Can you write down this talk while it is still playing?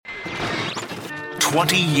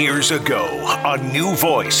20 years ago, a new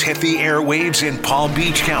voice hit the airwaves in Palm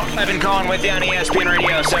Beach County. Evan Cohen with you on ESPN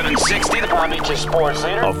Radio 760, the Palm Beach sports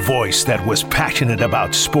leader. A voice that was passionate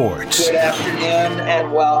about sports. Good afternoon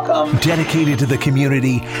and welcome. Dedicated to the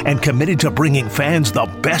community and committed to bringing fans the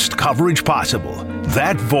best coverage possible.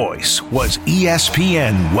 That voice was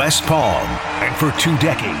ESPN West Palm. And for 2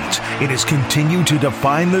 decades, it has continued to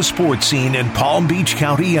define the sports scene in Palm Beach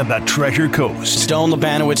County and the Treasure Coast. Stone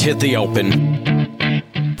Labanowitz hit the open.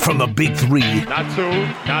 From the Big Three. Not 2,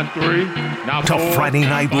 not 3, not 4. To Friday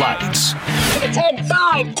Night Lights.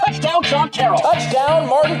 10-5, touchdown Sean Carroll. Touchdown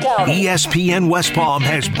Martin County. ESPN West Palm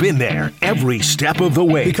has been there every step of the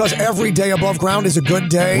way. Because every day above ground is a good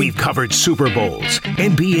day. We've covered Super Bowls,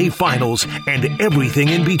 NBA Finals, and everything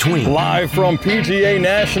in between. Live from PGA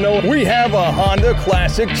National, we have a Honda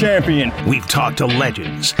Classic champion. We've talked to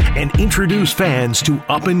legends and introduced fans to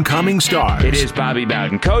up-and-coming stars. It is Bobby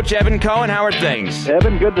Bowden. Coach Evan Cohen, how are things?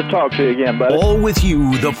 Evan, good to talk to you again, buddy. All with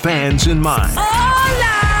you, the fans, in mind.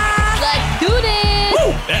 Hola! Let's do this!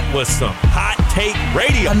 Woo! That was some hot take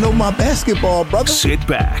radio. I know my basketball, brother. Sit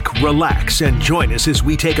back, relax, and join us as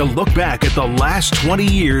we take a look back at the last 20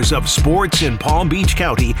 years of sports in Palm Beach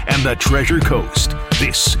County and the Treasure Coast.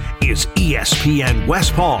 This is ESPN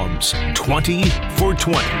West Palm's 20 for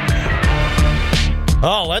 20.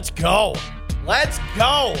 Oh, let's go. Let's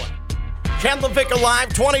go. Ken Lavicka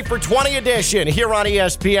Live 20 for 20 edition here on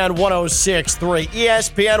ESPN 106.3.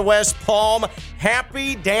 ESPN West Palm,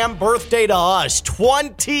 happy damn birthday to us.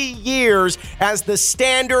 20 years as the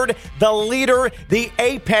standard, the leader, the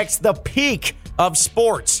apex, the peak of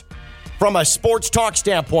sports. From a sports talk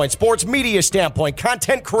standpoint, sports media standpoint,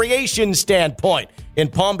 content creation standpoint. In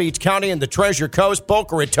Palm Beach County and the Treasure Coast,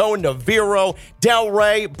 Boca Raton, Navarro,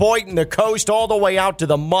 Delray, Boynton, the coast, all the way out to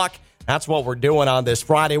the muck. That's what we're doing on this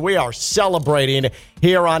Friday. We are celebrating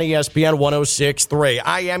here on ESPN 106.3.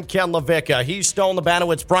 I am Ken Lavicka. He's Stone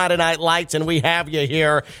Labanowitz Friday Night Lights, and we have you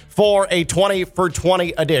here for a 20 for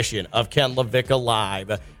 20 edition of Ken Lavicka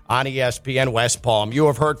Live on ESPN West Palm. You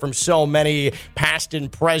have heard from so many past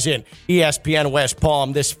and present ESPN West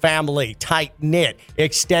Palm, this family, tight-knit,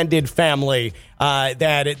 extended family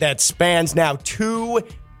that spans now 2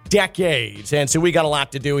 decades. And so we got a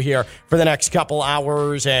lot to do here for the next couple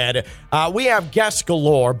hours. And we have guests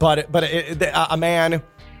galore, but a man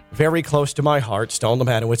very close to my heart, Stone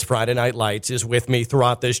Labanowitz Friday Night Lights, is with me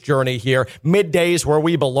throughout this journey here. Middays where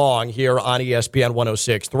we belong here on ESPN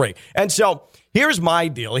 106.3. And so here's my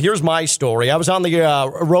deal. Here's my story. I was on the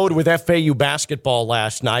road with FAU basketball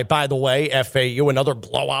last night. By the way, FAU, another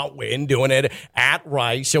blowout win, doing it at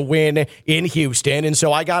Rice, a win in Houston. And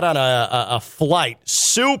so I got on a flight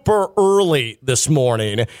super early this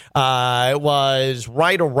morning. It was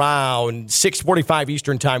right around 6:45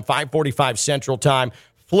 Eastern Time, 5:45 Central Time.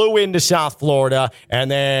 Flew into South Florida and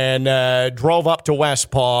then drove up to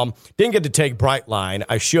West Palm. Didn't get to take Brightline.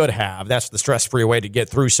 I should have. That's the stress-free way to get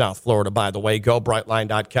through South Florida, by the way.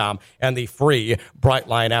 GoBrightline.com and the free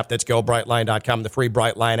Brightline app. That's GoBrightline.com, the free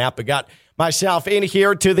Brightline app. I got myself in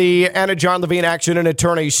here to the Anna John Levine Action and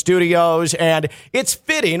Attorney Studios, and it's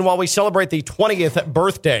fitting while we celebrate the 20th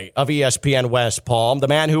birthday of ESPN West Palm, the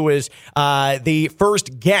man who is the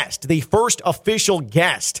first guest, the first official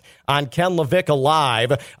guest on Ken Lavicka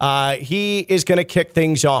Live. He is going to kick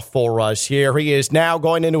things off for us here. He is now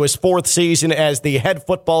going into his 4th season as the head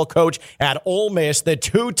football coach at Ole Miss, the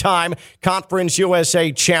 2-time Conference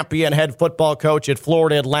USA champion head football coach at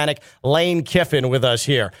Florida Atlantic, Lane Kiffin, with us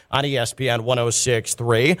here on ESPN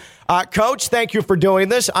 106.3. Coach, thank you for doing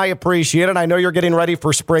this. I appreciate it. I know you're getting ready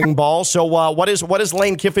for spring ball. So what is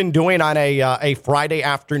Lane Kiffin doing on a Friday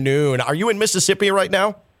afternoon? Are you in Mississippi right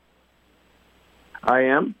now? I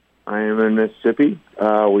am in Mississippi.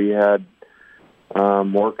 We had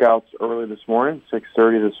workouts early this morning,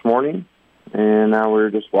 6:30 this morning, and now we're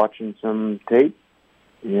just watching some tape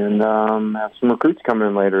and have some recruits coming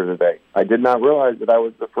in later today. I did not realize that I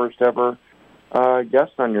was the first ever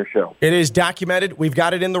guest on your show. It is documented. We've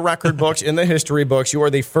got it in the record books, in the history books. You are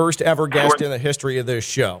the first ever guest in the history of this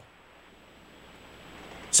show.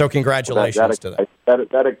 So congratulations to that.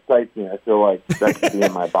 That excites me. I feel like that should be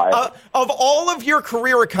in my bio. Of all of your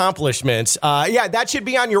career accomplishments, that should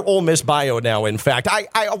be on your Ole Miss bio now, in fact.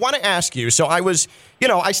 I want to ask you, so I was,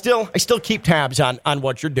 I still keep tabs on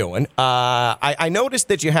what you're doing. I noticed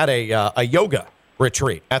that you had a yoga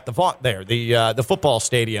retreat at the Vaught there, the football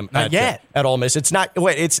stadium at Ole Miss. It's not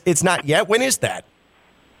yet. When is that?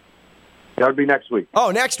 That would be next week. Oh,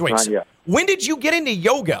 next week. Not yet. When did you get into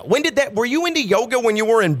yoga? Were you into yoga when you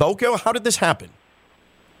were in Boca? How did this happen?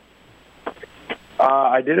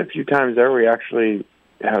 I did a few times there. We actually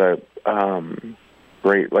had a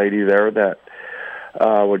great lady there that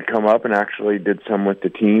would come up and actually did some with the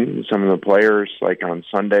team, some of the players, like on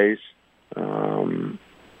Sundays,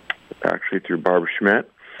 actually through Barb Schmidt.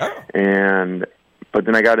 Oh. But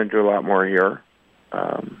then I got into a lot more here.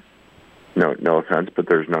 No offense, but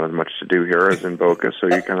there's not as much to do here as in Boca, so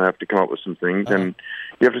you kind of have to come up with some things, and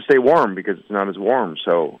you have to stay warm because it's not as warm.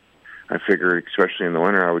 So I figured, especially in the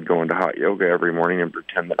winter, I would go into hot yoga every morning and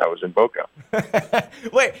pretend that I was in Boca.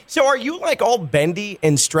 Wait, so are you like all bendy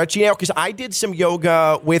and stretchy now? Because I did some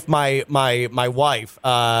yoga with my wife,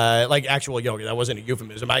 like actual yoga. That wasn't a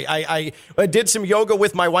euphemism. I did some yoga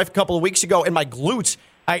with my wife a couple of weeks ago, and my glutes,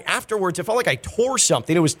 afterwards, it felt like I tore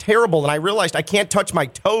something. It was terrible, and I realized I can't touch my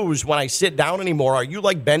toes when I sit down anymore. Are you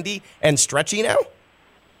like bendy and stretchy now?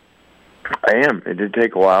 I am. It did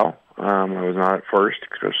take a while. I was not at first,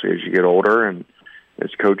 especially as you get older, and as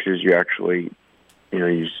coaches, you actually,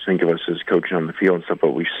 you think of us as coaching on the field and stuff,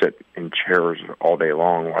 but we sit in chairs all day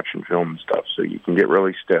long watching film and stuff, so you can get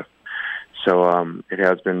really stiff. So it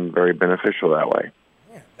has been very beneficial that way.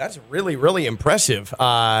 That's really, really impressive.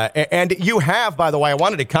 And you have, by the way, I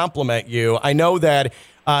wanted to compliment you. I know that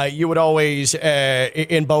you would always,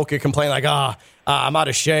 in Boca, complain like, I'm out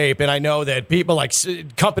of shape. And I know that people, like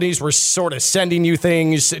companies, were sort of sending you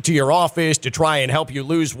things to your office to try and help you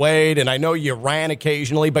lose weight. And I know you ran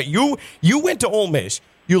occasionally, but you went to Ole Miss.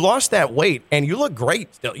 You lost that weight, and you look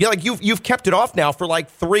great still. You've kept it off now for like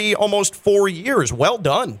 3, almost 4 years. Well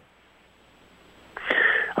done.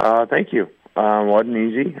 Thank you. Wasn't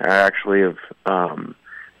easy. I actually have,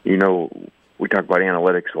 we talk about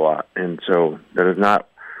analytics a lot, and so that is not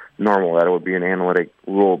normal. That it would be an analytic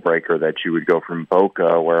rule breaker that you would go from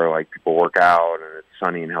Boca, where like people work out and it's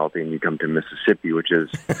sunny and healthy, and you come to Mississippi, which is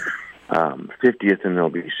 50th in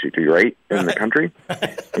obesity rate in the country,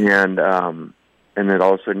 and then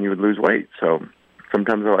all of a sudden you would lose weight. So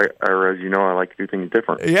sometimes, as you know, I like to do things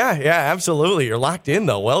different. Yeah, absolutely. You're locked in,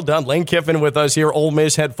 though. Well done. Lane Kiffin with us here, Ole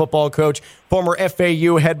Miss head football coach, former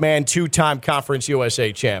FAU head man, 2-time Conference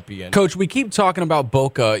USA champion. Coach, we keep talking about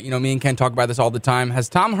Boca. Me and Ken talk about this all the time. Has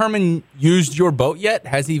Tom Herman used your boat yet?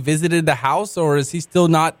 Has he visited the house, or is he still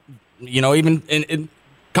not, even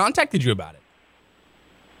contacted you about it?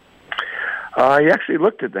 He actually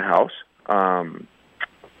looked at the house.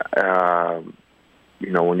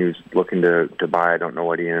 When he was looking to buy, I don't know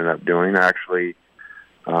what he ended up doing. I actually,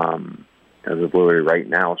 as of literally right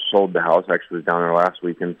now, sold the house. Actually was down there last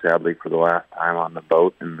weekend, sadly, for the last time on the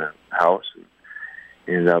boat in the house.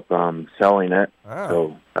 Ended up selling it. Wow.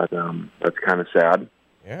 So that's kind of sad.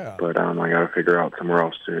 Yeah. But I got to figure out somewhere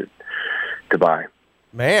else to buy.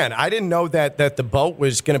 Man, I didn't know that the boat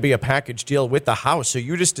was going to be a package deal with the house. So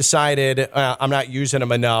you just decided I'm not using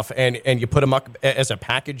them enough, and you put them up as a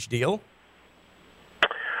package deal?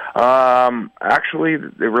 Actually,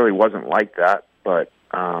 it really wasn't like that, but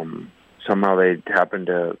somehow they happened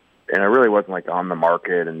to, and it really wasn't like on the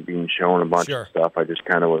market and being shown a bunch of stuff. I just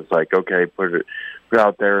kind of was like, okay, put it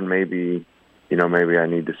out there, and maybe I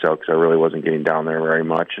need to sell because I really wasn't getting down there very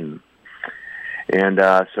much, and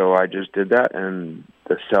so I just did that. And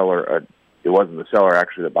the seller, it wasn't the seller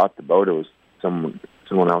actually that bought the boat; it was someone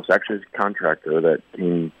else, actually a contractor that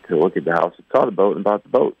came to look at the house, and saw the boat and bought the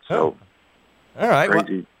boat. So. All right,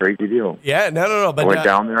 crazy deal. Yeah, no. But I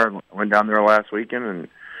went down there last weekend,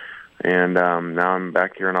 and now I'm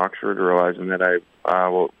back here in Oxford, realizing that I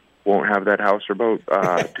won't have that house or boat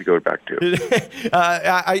to go back to.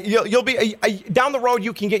 You'll be down the road.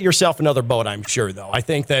 You can get yourself another boat, I'm sure. Though I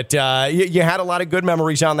think that you had a lot of good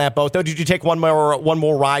memories on that boat. Though, did you take one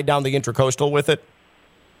more ride down the Intracoastal with it?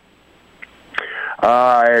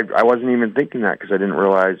 I wasn't even thinking that because I didn't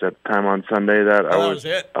realize at the time on Sunday that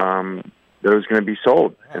that it was going to be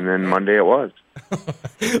sold, and then Monday it was.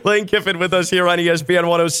 Lane Kiffin with us here on ESPN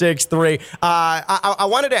 106.3. I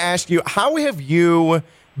wanted to ask you, how have you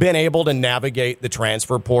been able to navigate the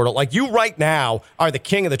transfer portal? Like, you right now are the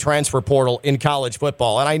king of the transfer portal in college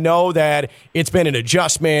football, and I know that it's been an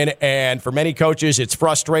adjustment, and for many coaches it's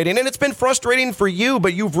frustrating, and it's been frustrating for you,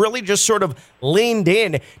 but you've really just sort of leaned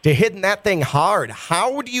in to hitting that thing hard.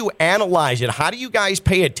 How do you analyze it? How do you guys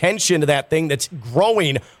pay attention to that thing that's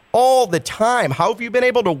growing all the time? How have you been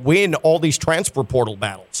able to win all these transfer portal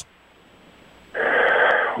battles?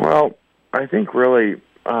 Well, I think really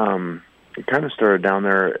it kind of started down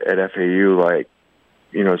there at FAU,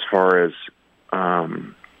 as far as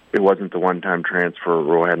it wasn't the one-time transfer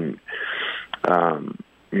rule. Hadn't,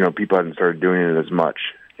 people hadn't started doing it as much.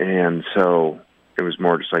 And so it was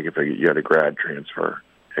more just like if you had a grad transfer.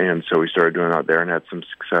 And so we started doing it out there and had some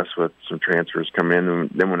success with some transfers come in. And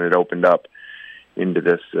then when it opened up into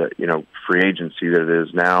this, free agency that it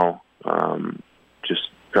is now, just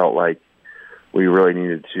felt like we really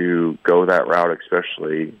needed to go that route,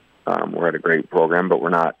 especially we're at a great program, but we're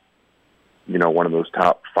not, one of those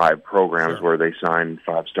top 5 programs where they sign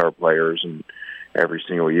 5-star players and every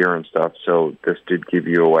single year and stuff. So this did give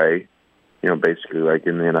you a way, basically like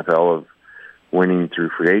in the NFL of winning through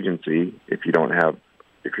free agency if you're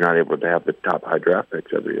not able to have the top high draft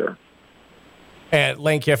picks every year. And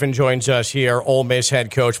Lane Kiffin joins us here, Ole Miss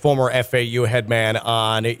head coach, former FAU head man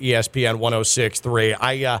on ESPN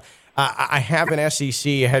 106.3. I have an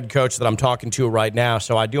SEC head coach that I'm talking to right now,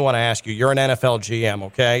 so I do want to ask you. You're an NFL GM,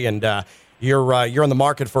 okay, and you're in the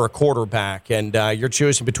market for a quarterback, and you're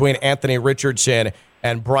choosing between Anthony Richardson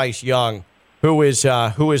and Bryce Young. Who is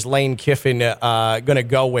Lane Kiffin going to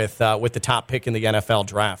go with the top pick in the NFL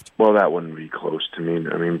draft? Well, that wouldn't be close to me.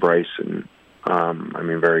 I mean, Bryce and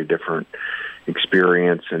very different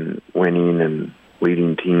experience and winning and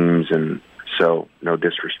leading teams, and so no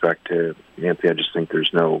disrespect to Anthony. I just think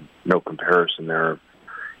there's no comparison there,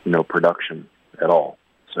 production at all.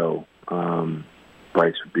 So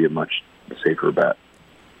Bryce would be a much safer bet.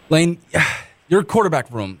 Lane, your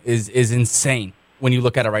quarterback room is insane when you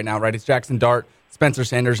look at it right now, right? It's Jackson Dart, Spencer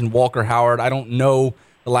Sanders, and Walker Howard. I don't know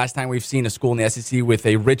the last time we've seen a school in the SEC with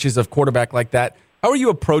a riches of quarterback like that. How are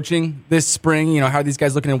you approaching this spring? How are these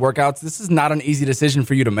guys looking at workouts? This is not an easy decision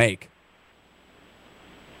for you to make.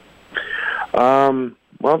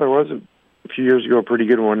 Well, there was a few years ago a pretty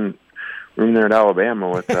good one room there at Alabama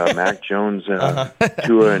with Mac Jones,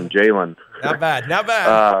 Tua, and Jalen. Not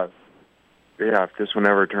bad. Yeah, if this one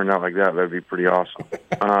ever turned out like that, that'd be pretty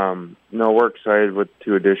awesome. No, we're excited with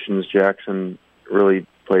 2 additions. Jackson really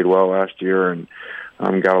played well last year and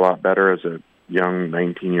got a lot better as a young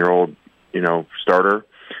 19-year-old, starter.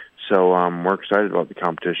 So we're excited about the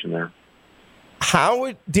competition there.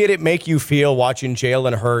 How did it make you feel watching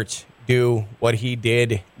Jalen Hurts do what he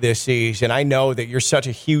did this season? I know that you're such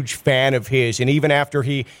a huge fan of his, and even after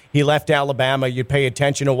he left Alabama, you pay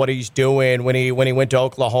attention to what he's doing when he went to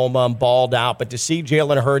Oklahoma and balled out. But to see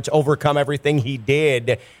Jalen Hurts overcome everything he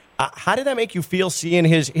did, how did that make you feel seeing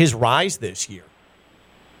his rise this year?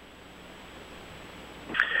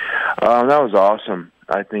 That was awesome.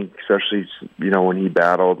 I think especially, when he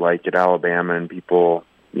battled like at Alabama and people,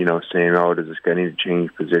 saying, oh, does this guy need to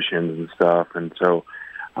change positions and stuff? And so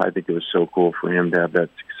I think it was so cool for him to have that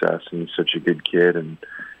success, and he's such a good kid and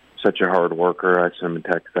such a hard worker. I sent him a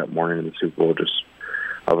text that morning in the Super Bowl just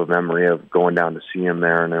of a memory of going down to see him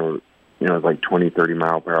there, and there were, it was like 20, 30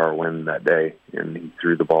 mile per hour wind that day, and he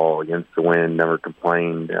threw the ball against the wind, never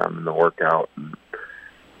complained in the workout. And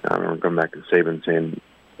I remember coming back to Saban saying,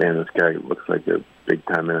 man, this guy looks like a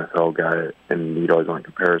big-time NFL guy, and he'd always want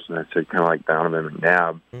comparison. I said, kind of like Donovan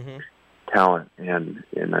McNabb talent, and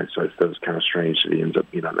I thought it was kind of strange that he ends up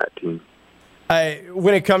being on that team.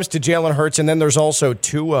 When it comes to Jalen Hurts, and then there's also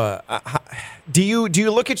Tua, do you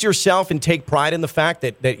look at yourself and take pride in the fact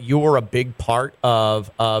that you were a big part of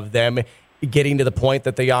them getting to the point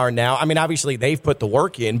that they are now? I mean, obviously they've put the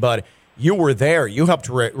work in, but you were there. You helped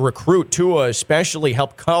recruit Tua, especially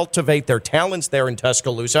help cultivate their talents there in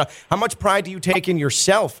Tuscaloosa. How much pride do you take in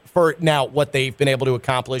yourself for now what they've been able to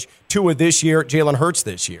accomplish? Tua this year, Jalen Hurts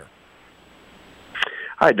this year.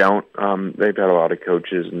 I don't. They've had a lot of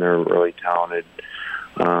coaches, and they're really talented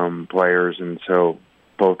players, and so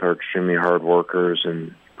both are extremely hard workers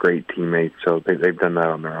and great teammates. So they've done that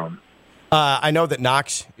on their own. I know that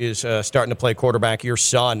Knox is starting to play quarterback. Your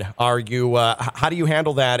son, are you? How do you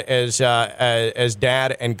handle that as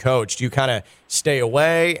dad and coach? Do you kind of stay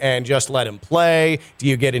away and just let him play? Do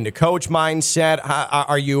you get into coach mindset?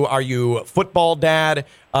 Are you football dad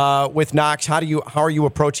with Knox? How are you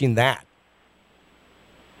approaching that?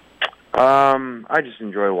 I just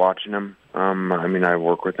enjoy watching him. I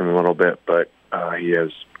work with him a little bit, but he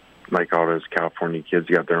has, like all those California kids,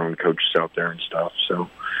 got their own coaches out there and stuff. So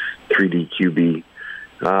 3D QB.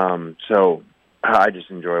 So I just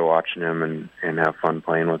enjoy watching him and have fun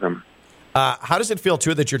playing with him. How does it feel,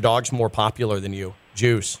 too, that your dog's more popular than you,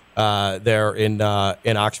 Juice, there in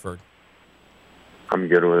Oxford? I'm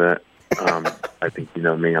good with it. I think you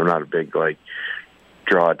know me. I'm not a big,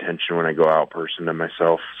 draw attention when I go out person to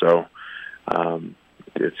myself. So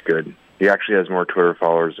it's good. He actually has more Twitter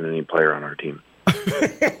followers than any player on our team.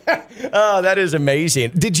 Oh, that is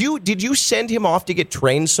amazing. Did you send him off to get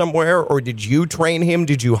trained somewhere, or did you train him?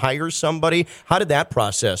 Did you hire somebody? How did that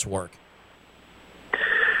process work?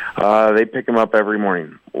 They pick him up every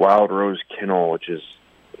morning. Wild Rose Kennel, which is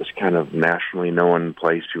this kind of nationally known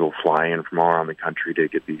place. People fly in from all around the country to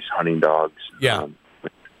get these hunting dogs. Yeah.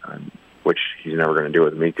 Which he's never going to do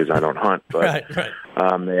with me because I don't hunt. But right.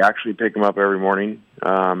 They actually pick him up every morning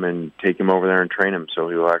and take him over there and train him. So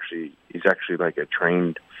he's actually like a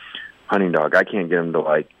trained hunting dog. I can't get him to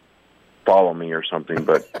like follow me or something,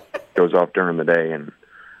 but goes off during the day, and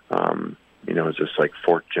it's just like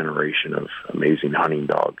fourth generation of amazing hunting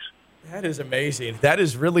dogs. That is amazing. That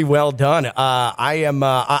is really well done.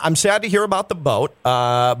 I'm sad to hear about the boat,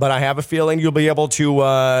 but I have a feeling you'll be able to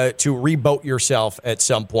reboat yourself at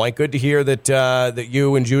some point. Good to hear that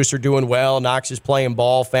you and Juice are doing well. Knox is playing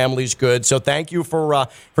ball. Family's good. So thank you for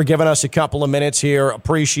giving us a couple of minutes here.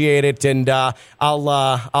 Appreciate it, and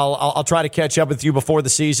I'll try to catch up with you before the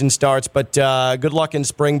season starts. But good luck in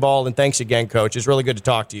spring ball, and thanks again, Coach. It's really good to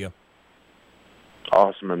talk to you.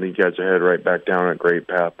 Awesome. I think you guys are headed right back down a great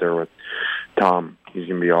path there with Tom. He's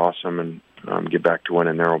going to be awesome, and get back to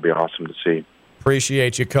winning there will be awesome to see.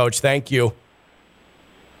 Appreciate you, Coach. Thank you.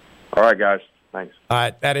 All right, guys. Thanks.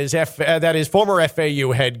 That is former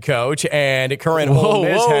FAU head coach and current Ole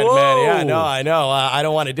Miss head man. Yeah, I know. I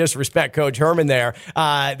don't want to disrespect Coach Herman there.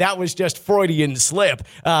 That was just Freudian slip.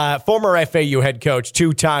 Former FAU head coach,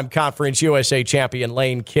 two-time Conference USA champion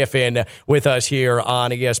Lane Kiffin with us here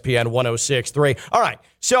on ESPN 106.3. All right.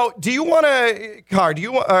 So, do you want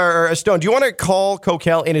to, Stone? Do you want to call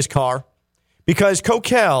Coquel in his car? Because Chris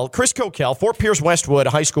Coquel, Fort Pierce Westwood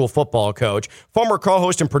high school football coach, former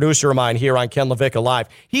co-host and producer of mine here on Ken Lavicka Live,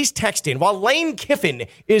 he's texting while Lane Kiffin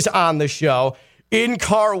is on the show, in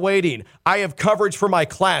car waiting. I have coverage for my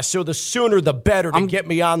class, so the sooner the better to get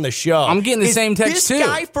me on the show. I'm getting the same text, too. Is this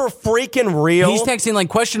guy for freaking real? He's texting like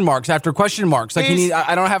question marks after question marks. Like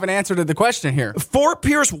I don't have an answer to the question here. Fort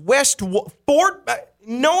Pierce Westwood...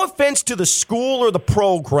 No offense to the school or the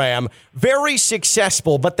program, very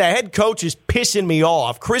successful, but the head coach is pissing me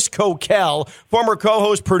off. Chris Coquel, former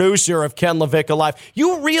co-host producer of Ken Lavicka Live.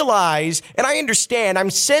 You realize, and I understand, I'm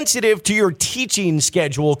sensitive to your teaching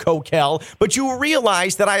schedule, Coquel, but you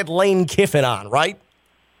realize that I had Lane Kiffin on, right?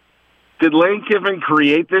 Did Lane Kiffin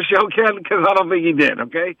create this show, Ken? Because I don't think he did,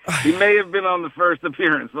 okay? He may have been on the first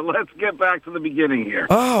appearance, but let's get back to the beginning here.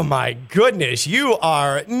 Oh, my goodness. You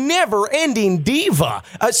are never-ending diva.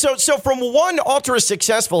 So from one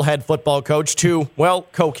ultra-successful head football coach to, well,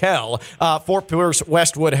 Coquel, Fort Pierce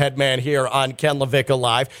Westwood head man here on Ken Lavicka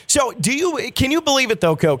Live. So can you believe it,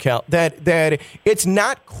 though, Coquel, that it's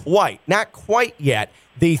not quite yet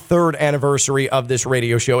the third anniversary of this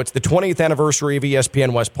radio show. It's the 20th anniversary of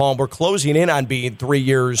ESPN West Palm. We're closing in on being 3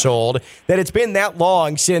 years old. That it's been that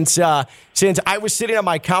long since I was sitting on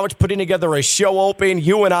my couch putting together a show open.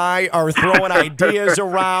 You and I are throwing ideas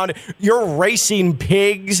around. You're racing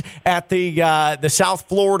pigs at the South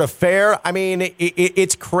Florida Fair. I mean,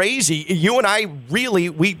 it's crazy. You and I really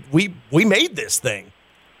we made this thing.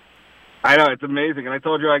 I know, it's amazing. And I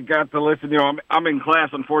told you I got to listen. I'm in class,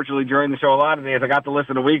 unfortunately, during the show a lot of days. I got to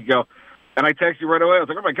listen a week ago. And I texted you right away. I was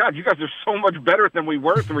like, oh, my God, you guys are so much better than we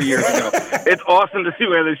were 3 years ago. It's awesome to see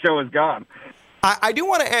where this show has gone. I do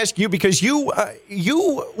want to ask you, because you,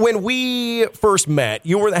 when we first met,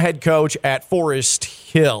 you were the head coach at Forest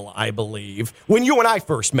Hill, I believe. When you and I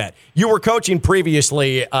first met, you were coaching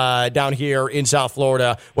previously down here in South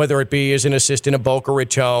Florida, whether it be as an assistant at Boca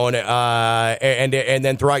Raton, and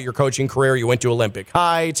then throughout your coaching career, you went to Olympic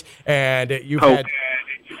Heights, and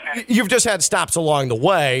you've just had stops along the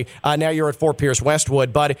way. Now you're at Fort Pierce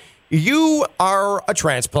Westwood, but you are a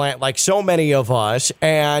transplant like so many of us,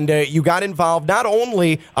 and you got involved not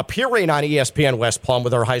only appearing on ESPN West Palm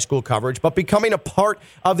with our high school coverage, but becoming a part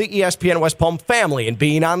of the ESPN West Palm family and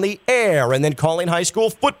being on the air and then calling high school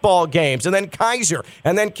football games and then Kaiser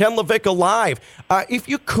and then Ken Lavicka Live. If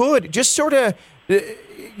you could, just sort of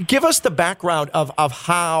give us the background of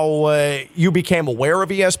how you became aware of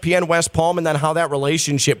ESPN West Palm and then how that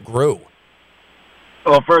relationship grew.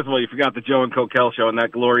 Well, first of all, you forgot the Joe and Coquel show and that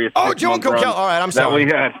glorious. Oh, Joe and Coquel. All right, I'm sorry.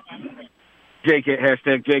 That we had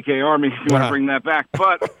JK Army. If you want to bring that back,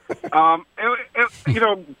 but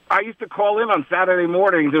I used to call in on Saturday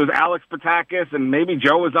mornings. It was Alex Patakis, and maybe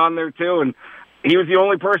Joe was on there too, and he was the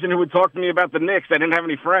only person who would talk to me about the Knicks. I didn't have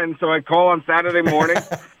any friends, so I'd call on Saturday morning,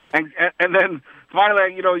 and then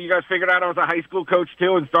finally, you guys figured out I was a high school coach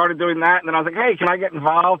too, and started doing that. And then I was like, hey, can I get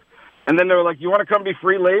involved? And then they were like, you want to come be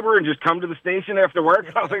free labor and just come to the station after work?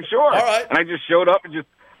 And I was like, sure. All right. And I just showed up and just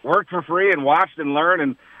worked for free and watched and learned.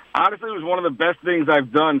 And honestly, it was one of the best things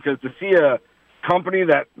I've done, because to see a company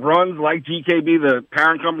that runs like GKB, the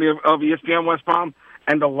parent company of ESPN West Palm,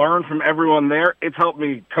 and to learn from everyone there, it's helped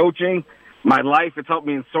me coaching, my life. It's helped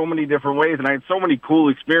me in so many different ways, and I had so many cool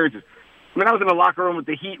experiences. I mean, I was in the locker room with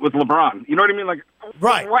the Heat with LeBron. You know what I mean? Like,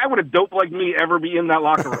 right. Why would a dope like me ever be in that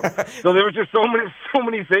locker room? So there was just so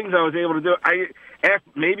many things I was able to do. I asked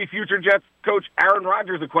maybe future Jets coach Aaron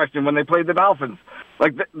Rodgers a question when they played the Dolphins.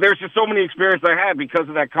 Like, there's just so many experiences I had because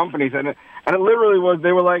of that company. And it literally was,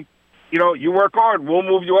 they were like, you work hard, we'll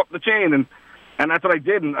move you up the chain. And that's what I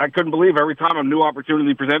did, and I couldn't believe every time a new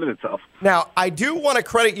opportunity presented itself. Now, I do want to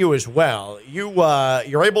credit you as well.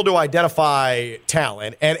 You're able to identify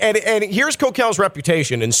talent, and here's Coquel's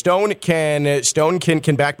reputation. And Stone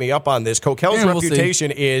can back me up on this. Coquel's reputation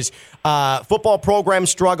is football program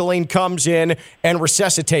struggling, comes in and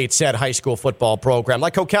resuscitates said high school football program.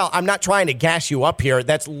 Like Coquel, I'm not trying to gas you up here.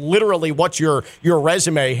 That's literally what your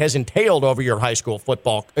resume has entailed over your high school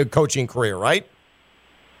football coaching career, right?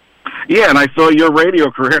 Yeah, and I saw your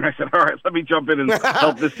radio career, and I said, all right, let me jump in and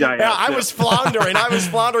help this guy out. I was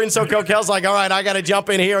floundering, so Coquel's like, all right, I got to jump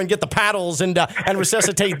in here and get the paddles and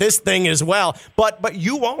resuscitate this thing as well. But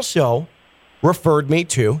you also referred me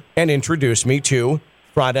to and introduced me to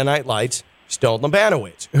Friday Night Lights, Stone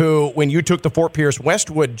Labanowitz, who, when you took the Fort Pierce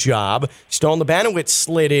Westwood job, Stone Labanowitz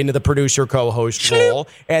slid into the producer co-host role,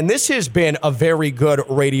 and this has been a very good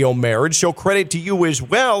radio marriage, so credit to you as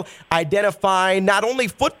well, identifying not only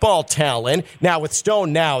football talent, now with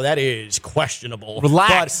Stone that is questionable.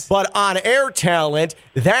 Relax. But on-air talent,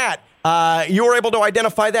 that you were able to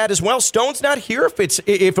identify that as well. Stone's not here if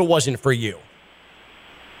it wasn't for you.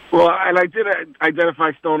 Well, and I did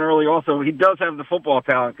identify Stone early also. He does have the football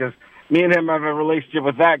talent, because me and him have a relationship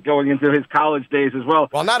with that going into his college days as well.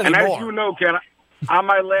 Well, not anymore. And as you know, Ken, on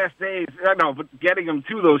my last days, but getting him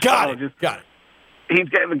to those colleges. Got it.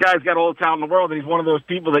 The guy's got all the talent in the world, and he's one of those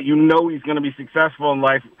people that he's going to be successful in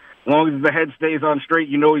life. As long as the head stays on straight,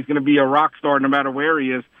 he's going to be a rock star no matter where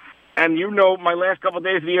he is. And my last couple of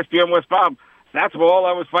days at ESPN West Palm, that's all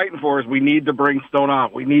I was fighting for is we need to bring Stone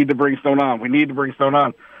on. We need to bring Stone on. We need to bring Stone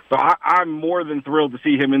on. So I'm more than thrilled to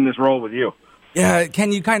see him in this role with you. Yeah,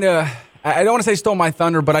 Ken, you kind of, I don't want to say stole my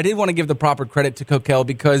thunder, but I did want to give the proper credit to Coquel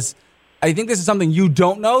because I think this is something you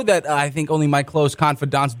don't know that I think only my close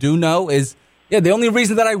confidants do know is, the only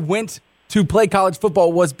reason that I went to play college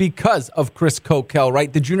football was because of Chris Coquel,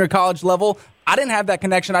 right? The junior college level, I didn't have that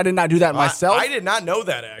connection. I did not do that myself. I did not know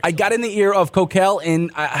that, actually. I got in the ear of Coquel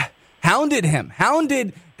and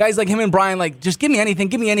hounded guys like him and Brian, like, just give me anything.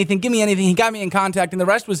 He got me in contact, and the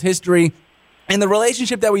rest was history. And the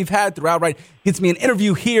relationship that we've had throughout, right, gets me an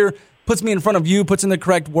interview here, puts me in front of you, puts in the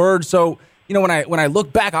correct word. So, when I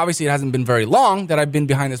look back, obviously it hasn't been very long that I've been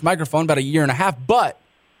behind this microphone, about a year and a half, but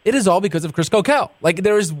it is all because of Chris Coquel. Like,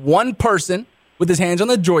 there is one person with his hands on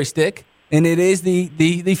the joystick, and it is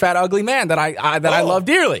the fat, ugly man that I love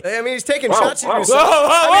dearly. I mean, he's taking shots at you.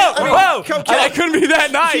 Whoa. Coquel, That couldn't be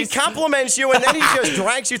that nice. He compliments you, and then he just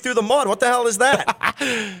drags you through the mud. What the hell is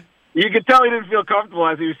that? You could tell he didn't feel comfortable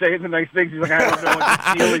as he was saying the nice things. He's like, I don't know what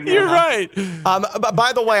he's feeling. You're right.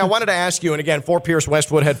 By the way, I wanted to ask you, and again, Fort Pierce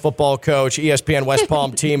Westwood head football coach, ESPN West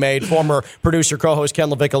Palm teammate, former producer, co-host Ken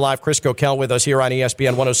Lavicka Live, Chris Coquel with us here on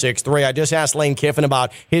ESPN 106.3. I just asked Lane Kiffin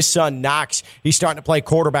about his son, Knox. He's starting to play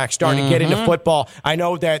quarterback, starting to get into football. I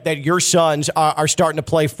know that your sons are starting to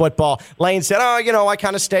play football. Lane said, I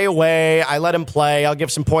kind of stay away. I let him play. I'll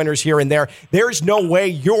give some pointers here and there. There's no way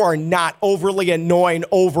you're not overly annoying,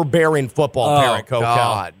 overbearing football parent, Coquel.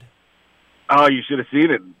 God. Oh, you should have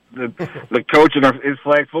seen it. The coach of his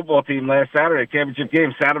flag football team last Saturday, championship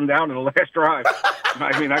game, sat him down in the last drive.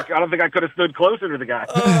 I mean, I don't think I could have stood closer to the guy.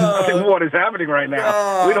 I think, what is happening right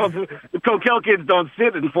now? The Coquel kids don't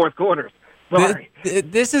sit in fourth quarters. Sorry.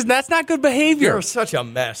 That's not good behavior. You're such a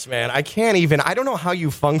mess, man. I don't know how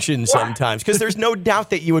you function sometimes, because there's no doubt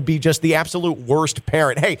that you would be just the absolute worst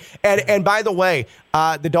parent. Hey, and by the way,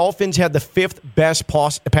 the Dolphins had the 5th best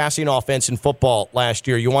passing offense in football last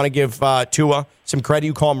year. You want to give Tua some credit?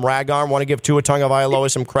 You call him Ragarm. Want to give Tua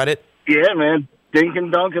Tagovailoa some credit? Yeah, man. Dink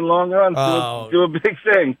and dunk and long runs. Do a big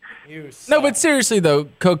thing. No, but seriously though,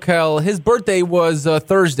 Coquel, his birthday was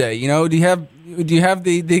Thursday. Do you have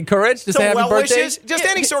the courage to say happy birthday? Wishes? Just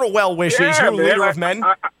any sort of well wishes. You're a leader of men.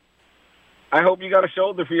 I hope you got a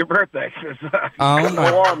shoulder for your birthday.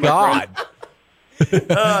 Oh my God.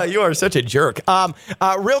 You are such a jerk.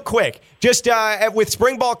 Real quick, just with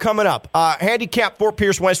spring ball coming up, handicap Fort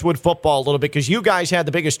Pierce Westwood football a little bit, because you guys had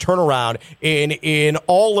the biggest turnaround in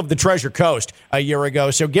all of the Treasure Coast a year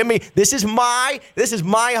ago. So this is my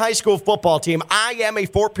high school football team. I am a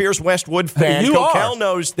Fort Pierce Westwood fan. Coquel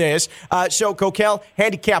knows this. So Coquel,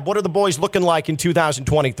 handicap, what are the boys looking like in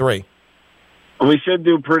 2023? We should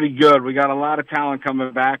do pretty good. We got a lot of talent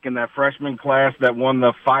coming back in that freshman class that won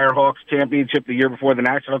the Firehawks championship the year before the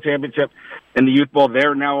national championship in the youth ball.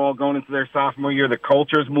 They're now all going into their sophomore year. The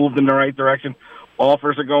culture's moved in the right direction.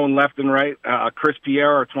 Offers are going left and right. Chris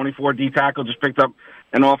Pierre, our 24 D tackle, just picked up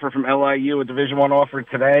an offer from LIU, a Division I offer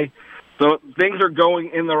today. So things are going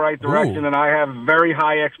in the right direction, and I have very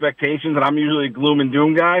high expectations, and I'm usually a gloom and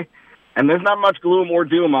doom guy. And there's not much gloom or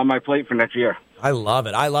doom on my plate for next year. I love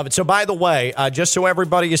it. I love it. So, by the way, just so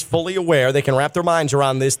everybody is fully aware, they can wrap their minds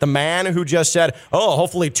around this, the man who just said,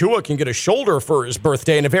 hopefully Tua can get a shoulder for his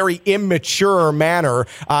birthday in a very immature manner,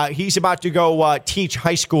 he's about to go teach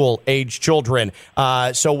high school age children.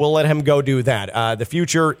 So we'll let him go do that. The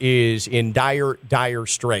future is in dire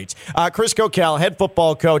straits. Chris Coquel, head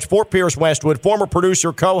football coach, Fort Pierce Westwood, former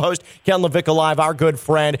producer, co-host, Ken Lavicka Live, our good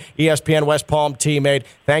friend, ESPN West Palm teammate.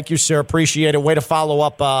 Thank you, sir. Appreciate it. Way to follow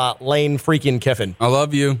up Lane freaking Kiffin. I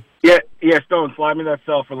love you. Yeah, Stone, slide me that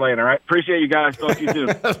cell for Lane, all right? Appreciate you guys. Talk to you soon.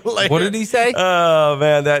 What did he say? Oh,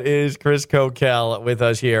 man, that is Chris Coquel with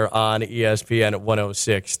us here on ESPN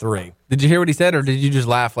 106.3. Did you hear what he said, or did you just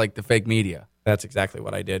laugh like the fake media? That's exactly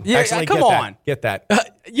what I did. Yeah, actually, come on. Get that.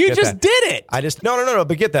 You just did it. I just no.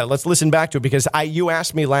 But get that. Let's listen back to it because you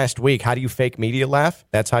asked me last week, how do you fake media laugh?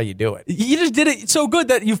 That's how you do it. You just did it so good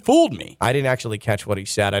that you fooled me. I didn't actually catch what he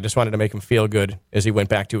said. I just wanted to make him feel good as he went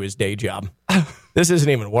back to his day job. This isn't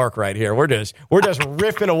even work right here. We're just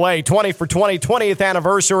riffing away. 20 for 20, 20th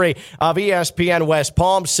anniversary of ESPN West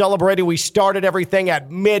Palm. Celebrating. We started everything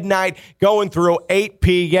at midnight, going through 8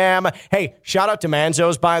 p.m. Hey, shout out to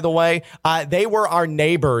Manzo's, by the way. They were our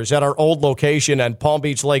neighbors at our old location on Palm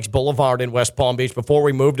Beach Lakes Boulevard in West Palm Beach before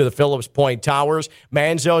we moved to the Phillips Point Towers.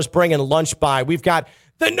 Manzo's bringing lunch by. We've got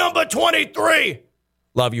the number 23.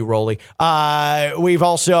 Love you, Rolly. We've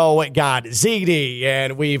also got ZD,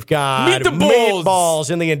 and we've got meatballs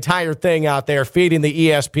and the entire thing out there feeding the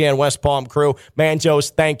ESPN West Palm crew.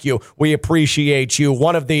 Manjos, thank you. We appreciate you.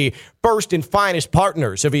 One of the first and finest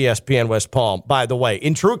partners of ESPN West Palm, by the way.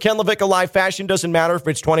 In true Ken Lavicka Live fashion, doesn't matter if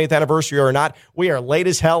it's 20th anniversary or not, we are late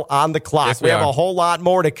as hell on the clock. Yes, we have a whole lot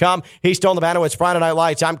more to come. He's Stone Lavano. It's Friday Night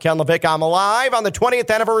Lights. I'm Ken Lavicka. I'm alive on the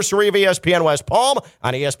 20th anniversary of ESPN West Palm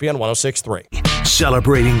on ESPN 106.3.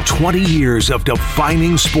 Celebrating 20 years of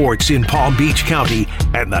defining sports in Palm Beach County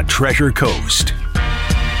and the Treasure Coast.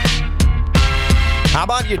 How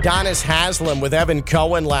about Udonis Haslem with Evan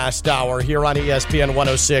Cohen last hour here on ESPN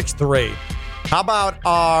 106.3? How about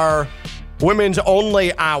our women's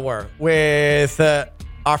only hour with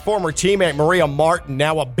our former teammate Maria Martin,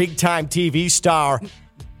 now a big-time TV star,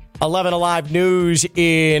 11 Alive News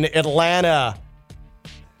in Atlanta,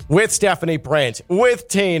 with Stephanie Prince, with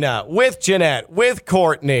Tina, with Jeanette, with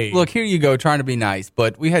Courtney. Look, here you go, trying to be nice,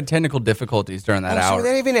 but we had technical difficulties during that hour. So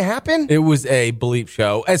that even happened? It was a bleep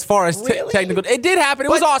show. As far as technical, it did happen. It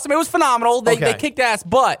was awesome. It was phenomenal. They kicked ass,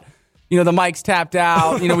 but the mics tapped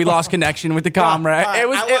out. We lost connection with the camera.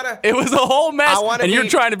 It was a whole mess. You're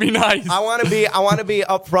trying to be nice. I want to be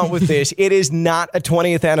upfront with this. It is not a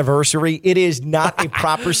 20th anniversary. It is not a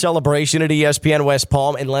proper celebration at ESPN West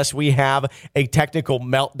Palm unless we have a technical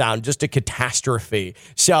meltdown, just a catastrophe.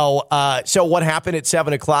 So what happened at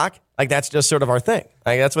 7:00? Like, that's just sort of our thing.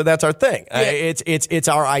 Like, that's our thing. Yeah. It's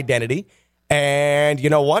our identity, and you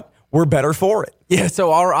know what? We're better for it. Yeah,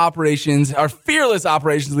 so our fearless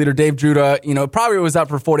operations leader, Dave Druda, probably was up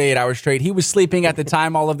for 48 hours straight. He was sleeping at the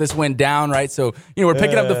time all of this went down, right? So, we're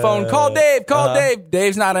picking up the phone. Call Dave. Dave.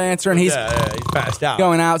 Dave's not answering. He's passed out.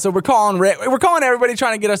 Going out. So we're calling everybody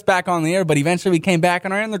trying to get us back on the air, but eventually we came back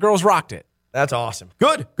on our air and the girls rocked it. That's awesome.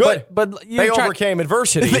 Good. But they overcame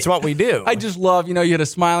adversity. It's what we do. I just love, you had a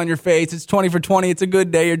smile on your face. It's 20 for 20. It's a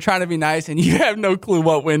good day. You're trying to be nice, and you have no clue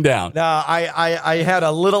what went down. No, I had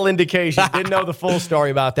a little indication. Didn't know the full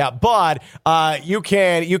story about that. But you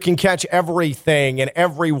can catch everything and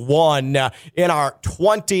everyone in our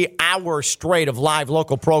 20-hour straight of live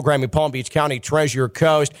local programming, Palm Beach County Treasure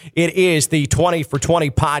Coast. It is the 20 for 20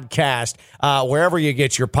 podcast, wherever you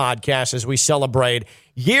get your podcasts, as we celebrate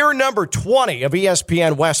year number 20 of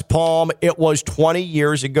ESPN West Palm. It was 20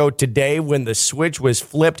 years ago today when the switch was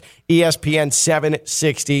flipped. ESPN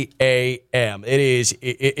 760 AM.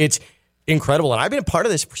 It's incredible. And I've been a part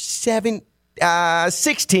of this for 16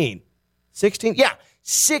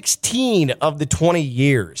 of the 20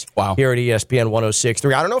 years. Wow. Here at ESPN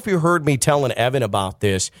 106.3. I don't know if you heard me telling Evan about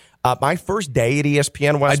this. My first day at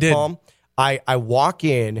ESPN West Palm, I walk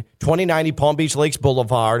in, 2090 Palm Beach Lakes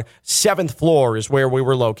Boulevard, 7th floor is where we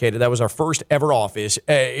were located. That was our first ever office.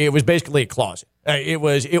 It was basically a closet. It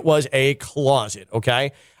was a closet,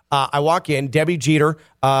 okay? I walk in, Debbie Jeter,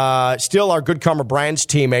 still our Good Karma Brands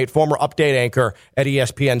teammate, former update anchor at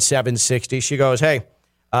ESPN 760. She goes, hey,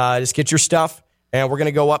 just get your stuff, and we're going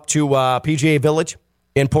to go up to PGA Village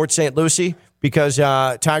in Port St. Lucie because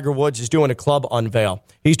Tiger Woods is doing a club unveil.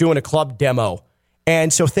 He's doing a club demo.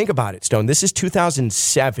 And so think about it, Stone. This is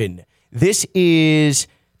 2007. This is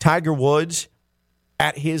Tiger Woods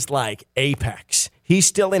at his, apex. He's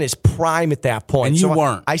still in his prime at that point. And you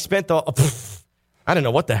weren't. I spent I didn't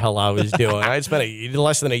know what the hell I was doing. I had spent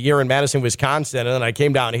less than a year in Madison, Wisconsin, and then I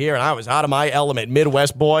came down here, and I was out of my element.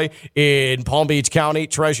 Midwest boy in Palm Beach County,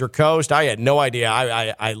 Treasure Coast. I had no idea.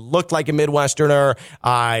 I looked like a Midwesterner.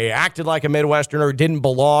 I acted like a Midwesterner, didn't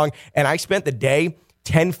belong, and I spent the day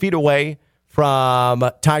 10 feet away from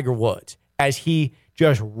Tiger Woods as he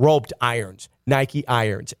just roped irons, Nike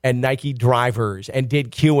irons, and Nike drivers, and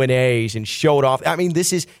did Q&As and showed off. I mean,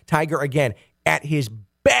 this is Tiger, again, at his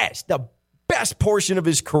best, the best portion of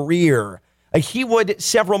his career. He would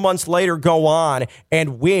several months later go on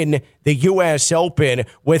and win the U.S. Open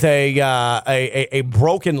with a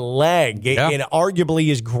broken leg in arguably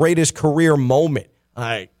his greatest career moment.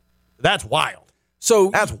 That's wild.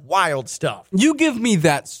 So that's wild stuff. You give me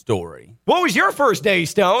that story. What was your first day,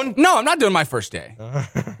 Stone? No, I'm not doing my first day.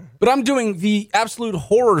 But I'm doing the absolute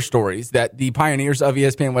horror stories that the pioneers of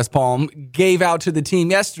ESPN West Palm gave out to the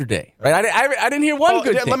team yesterday. Right? I didn't hear one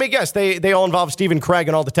good thing. Let me guess. They all involved Stephen Craig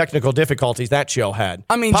and all the technical difficulties that show had.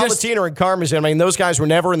 I mean, Palatino and Karmazin, I mean, those guys were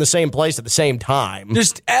never in the same place at the same time.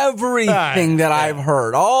 Just everything that I've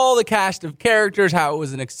heard. All the cast of characters, how it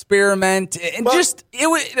was an experiment. And they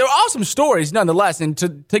were awesome stories nonetheless. And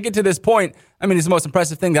to get to this point, I mean, it's the most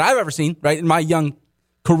impressive thing that I've ever seen, right, in my young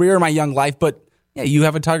career, my young life. But yeah, you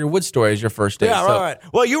have a Tiger Woods story as your first day. Yeah, right.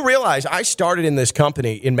 Well, you realize I started in this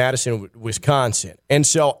company in Madison, Wisconsin. And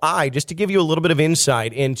so just to give you a little bit of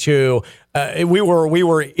insight into, we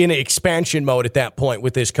were in expansion mode at that point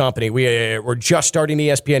with this company. We were just starting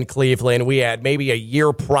ESPN Cleveland. We had maybe a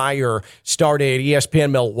year prior started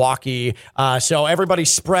ESPN Milwaukee. So everybody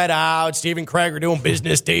spread out. Stephen Craig were doing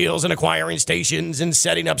business deals and acquiring stations and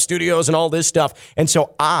setting up studios and all this stuff. And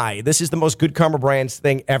so this is the most Good Karma Brands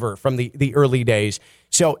thing ever from the early days.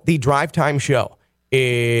 So the drive time show,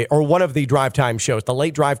 or one of the drive time shows, the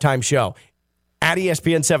late drive time show at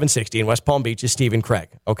ESPN 760 in West Palm Beach is Stephen Craig,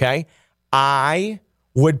 okay? I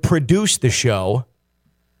would produce the show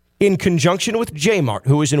in conjunction with J-Mart,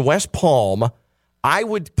 who is in West Palm. I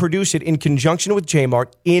would produce it in conjunction with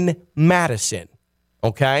J-Mart in Madison,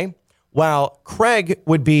 okay? While Craig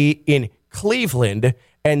would be in Cleveland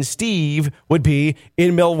and Steve would be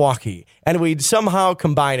in Milwaukee. And we'd somehow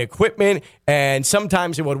combine equipment, and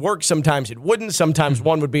sometimes it would work, sometimes it wouldn't. Sometimes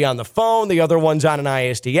one would be on the phone, the other one's on an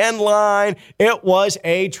ISDN line. It was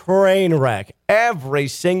a train wreck every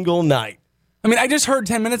single night. I mean, I just heard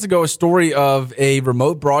 10 minutes ago a story of a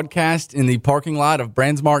remote broadcast in the parking lot of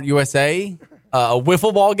Brandsmart USA. A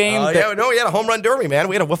wiffle ball game. We had a home run derby, man.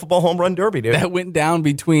 We had a wiffle ball home run derby, dude. That went down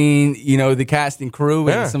between, the cast and crew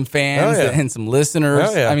and some fans and some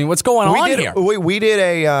listeners. I mean, what's going on here? We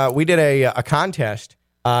did a contest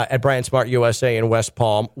at Brandsmart USA in West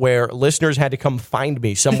Palm where listeners had to come find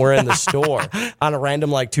me somewhere in the store on a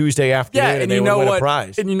random Tuesday afternoon, and they would win a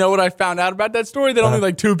prize. And you know what I found out about that story? That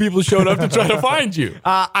only 2 people showed up to try to find you.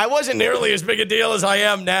 I wasn't nearly as big a deal as I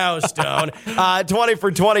am now, Stone. 20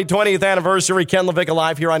 for 20, 20th anniversary. Ken Lavicka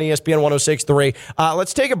live here on ESPN 106.3.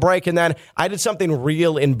 Let's take a break, and then I did something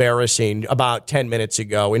real embarrassing about 10 minutes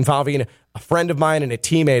ago involving a friend of mine and a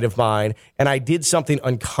teammate of mine, and I did something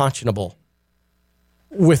unconscionable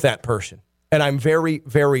with that person. And I'm very,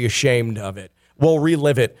 very ashamed of it. We'll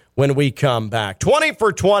relive it when we come back. 20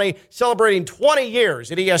 for 20, celebrating 20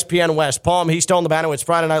 years at ESPN West Palm. He's Stone Labano. It's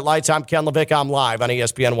Friday Night Lights. I'm Ken Lavicka. I'm live on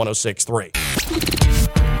ESPN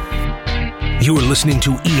 106.3. You are listening to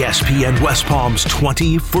ESPN West Palm's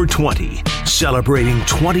 20 for 20, celebrating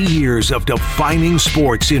 20 years of defining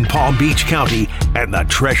sports in Palm Beach County and the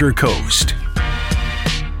Treasure Coast.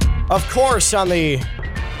 Of course, on the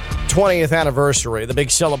 20th anniversary, the big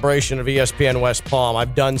celebration of ESPN West Palm,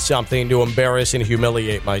 I've done something to embarrass and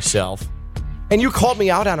humiliate myself. And you called me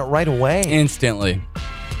out on it right away. Instantly.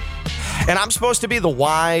 And I'm supposed to be the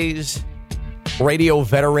wise radio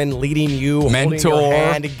veteran leading you, mentor, holding your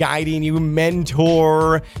hand, guiding you,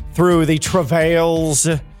 mentor through the travails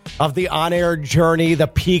of the on-air journey, the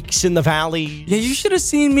peaks and the valleys. Yeah, you should have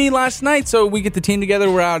seen me last night. So we get the team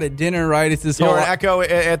together. We're out at dinner, right? It's this whole Echo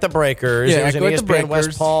at the Breakers. Yeah, it was Echo an at the ESPN Breakers.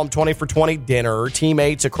 West Palm 20 for 20 dinner.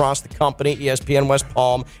 Teammates across the company, ESPN West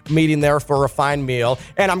Palm, meeting there for a fine meal.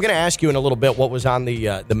 And I'm going to ask you in a little bit what was on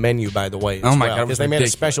the menu, by the way. Oh my God, because they made a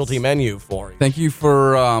specialty menu for you. Thank you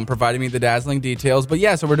for providing me the dazzling details. But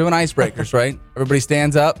yeah, so we're doing icebreakers, right? Everybody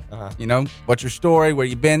stands up. What's your story? Where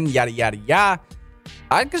you been? Yada yada yada.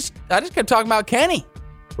 I just kept talking about Kenny.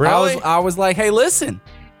 Really? I was like, hey, listen,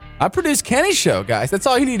 I produced Kenny's show, guys. That's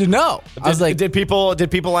all you need to know. I was like, did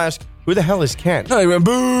people ask, who the hell is Ken? No, they went,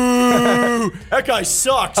 boo! That guy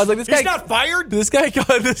sucks. I was like, he's not fired. This guy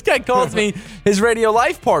calls me his radio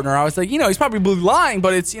life partner. I was like, he's probably lying,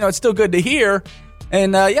 but it's still good to hear.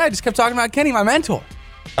 And I just kept talking about Kenny, my mentor.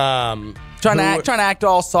 Trying to act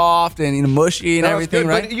all soft and mushy and everything,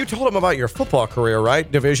 right? But you told him about your football career,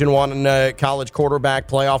 right? Division I college quarterback,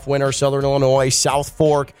 playoff winner, Southern Illinois, South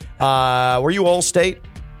Fork. Were you All State?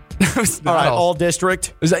 All right, All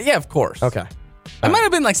District? Yeah, of course. Okay. I might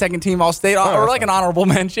have been like second team All State or like an honorable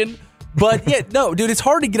mention. But yeah, no, dude, it's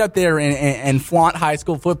hard to get up there and flaunt high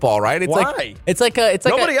school football, right? Why? It's like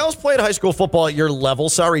nobody else played high school football at your level.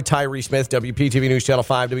 Sorry, Tyree Smith, WPTV News Channel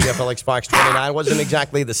 5, WFLX Fox 29 wasn't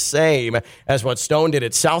exactly the same as what Stone did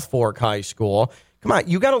at South Fork High School. Come on,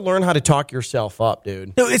 you got to learn how to talk yourself up,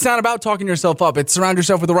 dude. No, it's not about talking yourself up. It's surround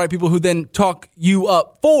yourself with the right people who then talk you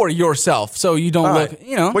up for yourself, so you don't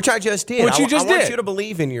look, Which I just did. Which you just did. I want you to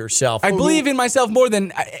believe in yourself. I believe in myself more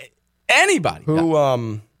than anybody.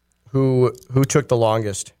 Who took the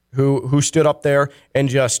longest? Who stood up there and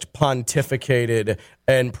just pontificated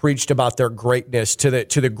and preached about their greatness to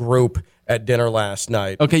the group at dinner last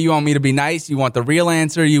night? Okay, you want me to be nice? You want the real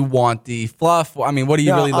answer? You want the fluff? I mean, what are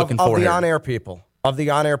you really looking for here? Of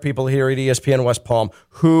the on-air people here at ESPN West Palm,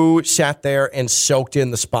 who sat there and soaked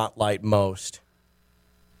in the spotlight most?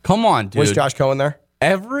 Come on, dude. Was Josh Cohen there?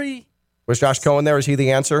 Was Josh Cohen there? Is he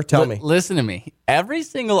the answer? Tell me. Listen to me. Every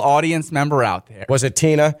single audience member out there. Was it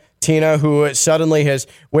Tina? Tina, who suddenly has,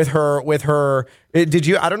 with her, did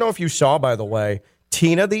you, I don't know if you saw, by the way,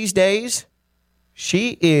 Tina these days,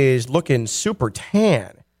 she is looking super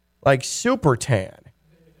tan. Like super tan.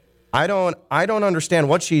 I don't understand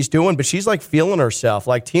what she's doing, but she's like feeling herself.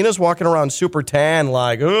 Like Tina's walking around super tan,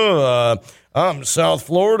 like, I'm South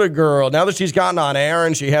Florida girl. Now that she's gotten on air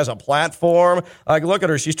and she has a platform, like look at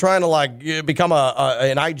her. She's trying to like become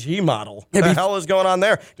an IG model. What the hell is going on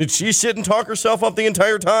there? Did she sit and talk herself up the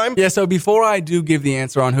entire time? Yeah, so before I do give the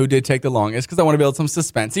answer on who did take the longest, because I want to build some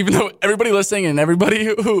suspense, even though everybody listening and everybody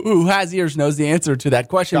who has ears knows the answer to that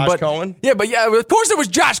question. Josh Cohen? Yeah, of course it was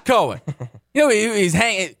Josh Cohen. You know, he's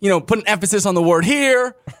hanging, putting emphasis on the word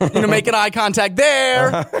here, making eye contact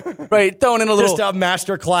there, right? Throwing in a little. Just a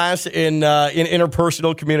master class in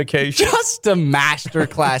interpersonal communication. Just a master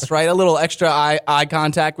class, right? A little extra eye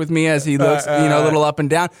contact with me as he looks, a little up and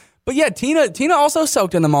down. But yeah, Tina also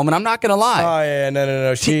soaked in the moment. I'm not going to lie. Oh, yeah,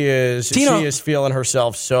 no. She is feeling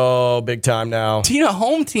herself so big time now. Tina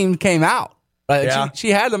home team came out. Yeah.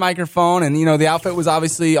 She had the microphone, and the outfit was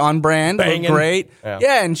obviously on brand, looked great.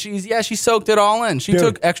 Yeah, and she soaked it all in. She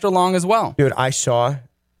took extra long as well. Dude, I saw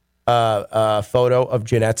a photo of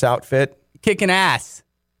Jeanette's outfit, kicking ass.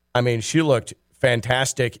 I mean, she looked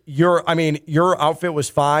fantastic. Your outfit was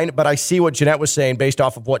fine, but I see what Jeanette was saying based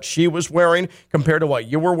off of what she was wearing compared to what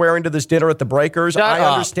you were wearing to this dinner at the Breakers. I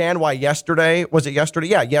understand why yesterday, was it yesterday?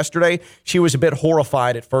 Yeah, yesterday, she was a bit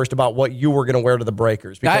horrified at first about what you were going to wear to the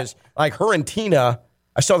Breakers because like her and Tina,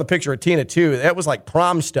 I saw the picture of Tina too. That was like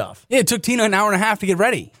prom stuff. Yeah, it took Tina an hour and a half to get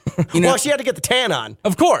ready. Well, she had to get the tan on.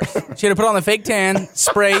 Of course. She had to put on the fake tan,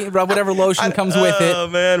 spray, rub whatever lotion comes with it. Oh,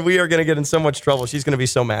 man, we are going to get in so much trouble. She's going to be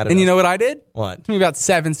so mad at us. And you know what I did? What? It took me about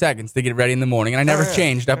 7 seconds to get ready in the morning, and I never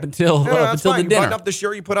changed up until the dinner. You button up the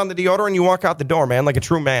shirt, you put on the deodorant, and you walk out the door, man, like a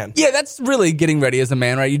true man. Yeah, that's really getting ready as a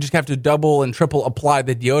man, right? You just have to double and triple apply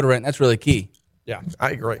the deodorant. That's really key. Yeah, I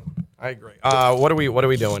agree. What are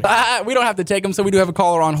we doing? We don't have to take him, so we do have a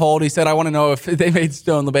caller on hold. He said, I want to know if they made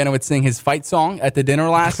Stone Labanowitz sing his fight song at the dinner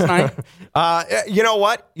last night. You know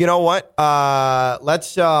what?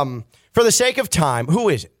 Let's, for the sake of time, who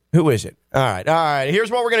is it? All right. Here's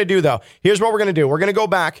what we're going to do, though. We're going to go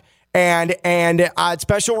back and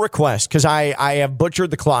special request, because I have butchered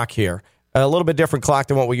the clock here. A little bit different clock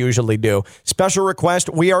than what we usually do. Special request,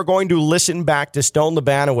 we are going to listen back to Stone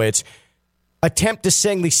Labanowitz attempt to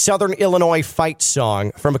sing the Southern Illinois fight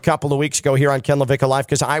song from a couple of weeks ago here on Ken Lavicka Live,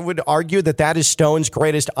 because I would argue that is Stone's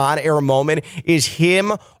greatest on-air moment, is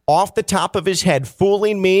him off the top of his head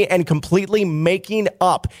fooling me and completely making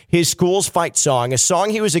up his school's fight song, a song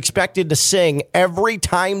he was expected to sing every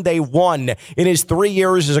time they won in his 3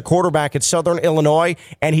 years as a quarterback at Southern Illinois,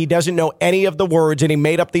 and he doesn't know any of the words, and he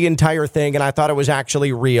made up the entire thing, and I thought it was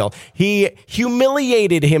actually real. He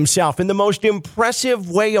humiliated himself in the most impressive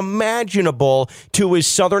way imaginable to his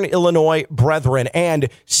Southern Illinois brethren and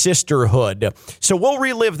sisterhood. So we'll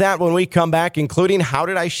relive that when we come back, including how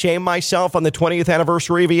did I shame myself on the 20th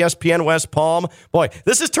anniversary of ESPN West Palm. Boy,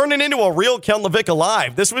 this is turning into a real Ken Lavicka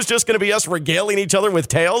Live. This was just going to be us regaling each other with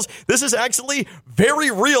tales. This is actually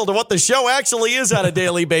very real to what the show actually is on a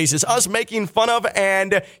daily basis. Us making fun of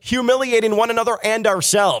and humiliating one another and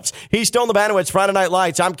ourselves. He's Stone Labanowitz, Friday Night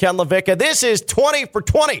Lights. I'm Ken Lavicka. This is 20 for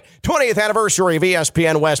 20, 20th anniversary of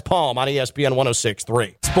ESPN West Palm on ESPN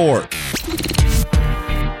 106.3. Sport.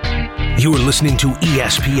 You are listening to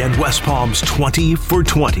ESPN West Palm's 20 for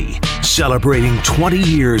 20, celebrating 20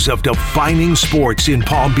 years of defining sports in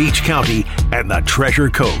Palm Beach County and the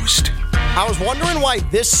Treasure Coast. I was wondering why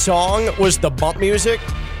this song was the bump music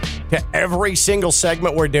to every single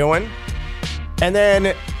segment we're doing. And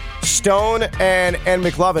then Stone and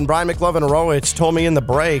McLovin, Brian McLovin Rowitz, told me in the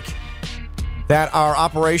break that our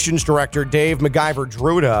operations director, Dave MacGyver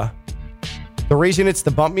Druda, the reason it's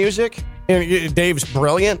the bump music, and Dave's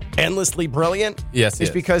brilliant, endlessly brilliant, yes, is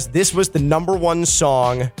because this was the number one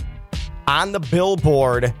song on the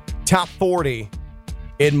Billboard Top 40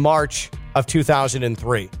 in March of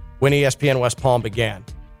 2003 when ESPN West Palm began.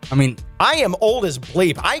 I mean, I am old as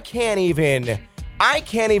bleep. I can't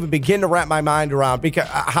even begin to wrap my mind around because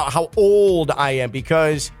how old I am,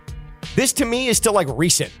 because this to me is still like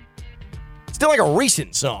recent. Still like a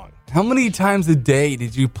recent song. How many times a day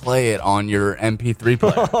did you play it on your MP3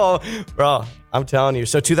 player? Oh, bro, I'm telling you.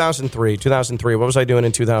 So 2003, what was I doing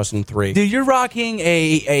in 2003? Dude, you're rocking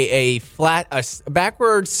a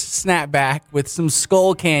backwards snapback with some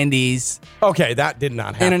skull candies. Okay, that did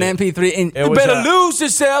not happen. In an MP3. And you better lose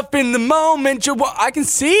yourself in the moment. I can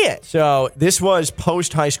see it. So this was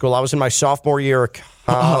post high school. I was in my sophomore year.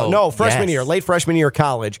 Freshman year, late freshman year of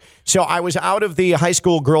college. So I was out of the high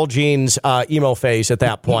school girl jeans emo phase at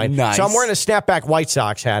that point. Nice. So I'm wearing a snapback White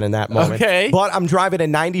Sox hat in that moment. Okay. But I'm driving a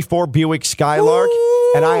 94 Buick Skylark,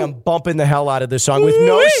 and I am bumping the hell out of this song with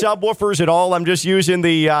no subwoofers at all. I'm just using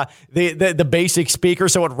the basic speaker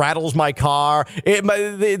so it rattles my car.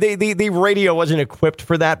 The radio wasn't equipped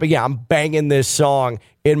for that, but yeah, I'm banging this song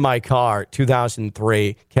in my car,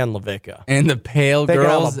 2003, Ken Lavicka. And the pale Thinking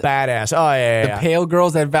girls. I'm a badass. Oh, yeah. The pale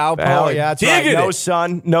girls at Valpo. Oh, yeah, that's right.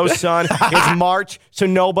 No sun. It's March, so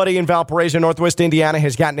nobody in Valparaiso, Northwest Indiana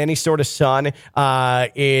has gotten any sort of sun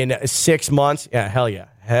in 6 months. Yeah, hell yeah.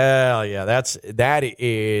 That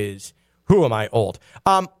is, who am I old?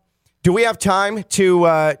 Do we have time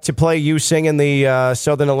to play you singing the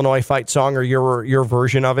Southern Illinois fight song or your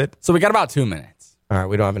version of it? So we got about 2 minutes. All right,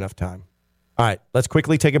 we don't have enough time. All right, let's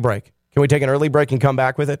quickly take a break. Can we take an early break and come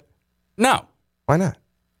back with it? No. Why not?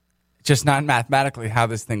 It's just not mathematically how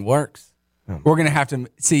this thing works. We're going to have to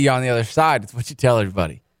see you on the other side. It's what you tell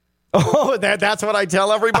everybody. Oh, that's what I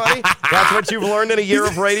tell everybody? That's what you've learned in a year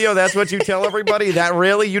of radio? That's what you tell everybody? That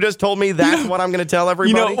really? You just told me that's what I'm going to tell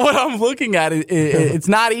everybody? You know, what I'm looking at, it's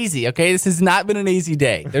not easy, okay? This has not been an easy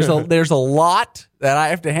day. There's a lot that I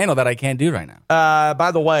have to handle that I can't do right now.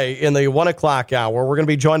 By the way, in the 1 o'clock hour, we're going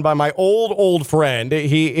to be joined by my old friend.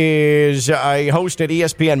 He is a host at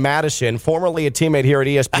ESPN Madison, formerly a teammate here at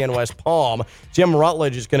ESPN West Palm. Jim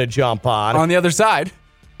Rutledge is going to jump on. On the other side.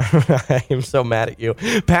 I am so mad at you.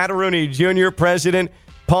 Pat Rooney Jr., president,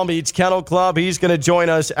 Palm Beach Kennel Club. He's going to join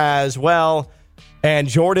us as well. And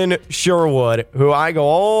Jordan Sherwood, who I go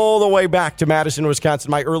all the way back to Madison, Wisconsin,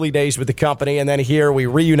 my early days with the company. And then here we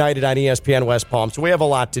reunited on ESPN West Palm. So we have a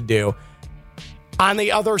lot to do. On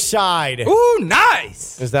the other side. Ooh,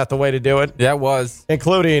 nice. Is that the way to do it? Yeah, it was.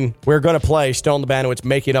 Including, we're going to play Stone Labanowitz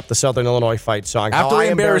making up the Southern Illinois fight song. After I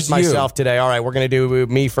embarrass myself today. All right, we're going to do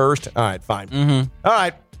me first. All right, fine. Mm-hmm. All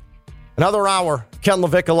right. Another hour, Ken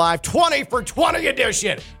Lavicka Live, 20 for 20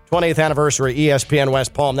 edition. 20th anniversary, ESPN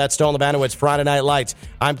West Palm. That's Stone Labanowitz, Friday Night Lights.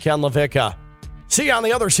 I'm Ken Lavicka. See you on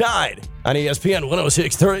the other side on ESPN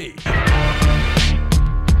 106.3.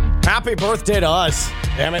 Happy birthday to us,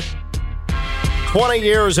 damn it. 20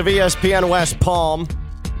 years of ESPN West Palm.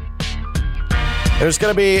 There's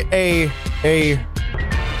going to be a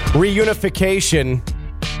reunification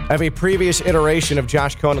of a previous iteration of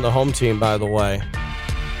Josh Cohen and the home team, by the way.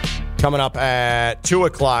 Coming up at 2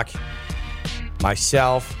 o'clock,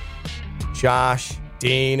 myself, Josh,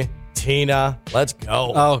 Dean, Tina. Let's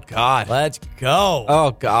go. Oh, God. Let's go. Oh,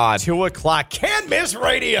 God. 2 o'clock. Can't miss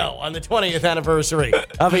radio on the 20th anniversary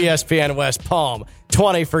of ESPN West Palm.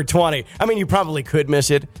 20 for 20. I mean, you probably could miss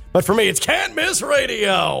it, but for me, it's can't miss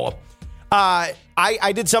radio.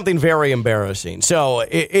 I did something very embarrassing. So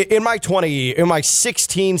in my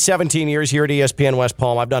 16, 17 years here at ESPN West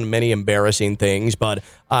Palm, I've done many embarrassing things, but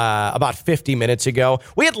about 50 minutes ago,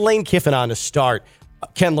 we had Lane Kiffin on to start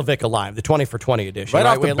Ken Lavicka Live, the 20 for 20 edition. Right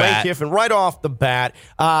off the we had bat. Lane Kiffin right off the bat.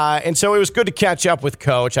 And so it was good to catch up with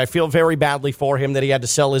Coach. I feel very badly for him that he had to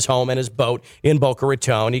sell his home and his boat in Boca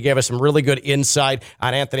Raton. He gave us some really good insight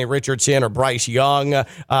on Anthony Richardson or Bryce Young.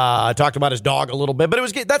 Talked about his dog a little bit,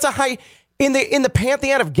 but that's a high... In the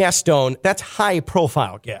pantheon of guest stone, that's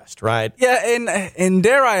high-profile guest, right? Yeah, and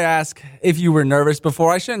dare I ask if you were nervous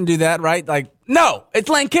before? I shouldn't do that, right? Like, no, it's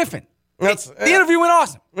Lane Kiffin. The interview went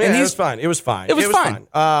awesome. Yeah, and it was fine. It was fine. It was fine.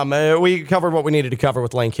 We covered what we needed to cover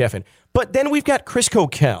with Lane Kiffin. But then we've got Chris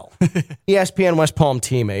Coquel, ESPN West Palm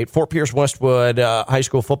teammate, Fort Pierce Westwood high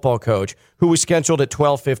school football coach, who was scheduled at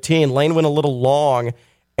 12:15. Lane went a little long,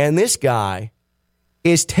 and this guy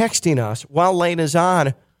is texting us while Lane is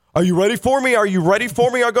on. Are you ready for me? Are you ready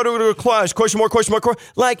for me? I go to a class. Question mark, question mark.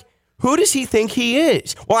 Like, who does he think he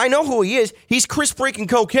is? Well, I know who he is. He's Chris freaking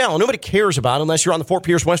Coquel. Nobody cares about him unless you're on the Fort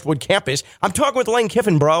Pierce Westwood campus. I'm talking with Lane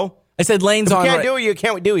Kiffin, bro. I said Lane's on. Can't do you.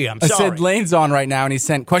 Can't do you. I'm sorry. I said Lane's on right now, and he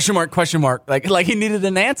sent question mark, like he needed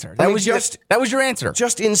an answer. That was your answer.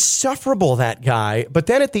 Just insufferable, that guy. But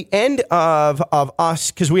then at the end of us,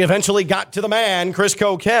 because we eventually got to the man, Chris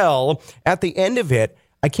Coquel, at the end of it,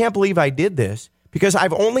 I can't believe I did this because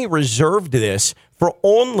I've only reserved this for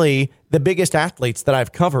only the biggest athletes that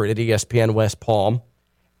I've covered at ESPN West Palm,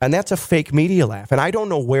 and that's a fake media laugh. And I don't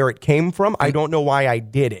know where it came from. I don't know why I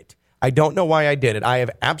did it. I have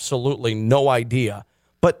absolutely no idea.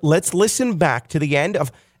 But let's listen back to the end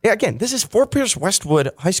of, again, this is Fort Pierce Westwood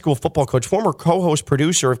high school football coach, former co-host,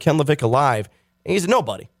 producer of Ken Lavicka Live. And he's a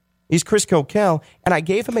nobody. He's Chris Coquel, and I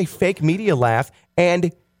gave him a fake media laugh,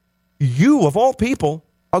 and you, of all people,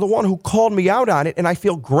 are the one who called me out on it, and I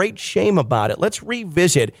feel great shame about it. Let's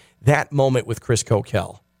revisit that moment with Chris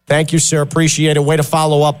Coquel. Thank you, sir. Appreciate it. Way to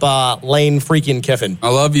follow up Lane freaking Kiffin. I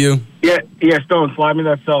love you. Yeah, Stone, slide me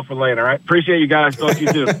that cell for later, all right? Appreciate you guys. Talk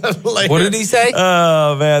you too. What did he say?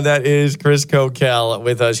 Oh, man, that is Chris Coquel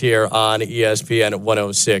with us here on ESPN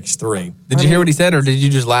 106.3. Did you hear what he said, or did you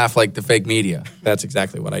just laugh like the fake media? That's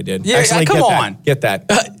exactly what I did. Yeah, actually, come on. Get that.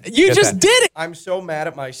 You just did it. I'm so mad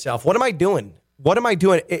at myself. What am I doing?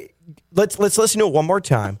 Let's listen to it one more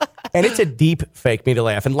time. And it's a deep fake media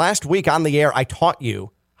laugh. And last week on the air, I taught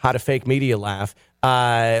you how to fake media laugh.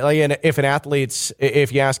 If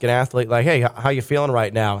you ask an athlete, like, hey, how you feeling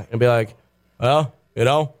right now? And be like, well,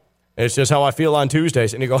 it's just how I feel on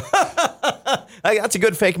Tuesdays. And you go, that's a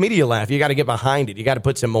good fake media laugh. You got to get behind it. You got to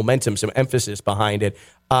put some momentum, some emphasis behind it.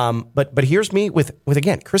 But here's me with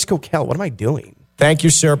again, Chris Coquel. What am I doing? Thank you,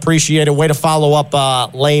 sir. Appreciate it. Way to follow up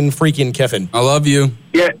Lane freaking Kiffin. I love you.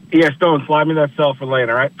 Yeah, Stone, slide me that cell for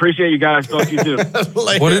later, all right? Appreciate you guys. Talk you too.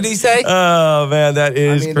 What did he say? Oh, man, that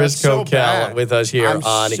is Chris Coquel with us here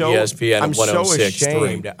on ESPN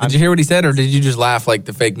 106.3. Did you hear what he said, or did you just laugh like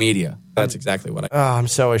the fake media? That's exactly what I'm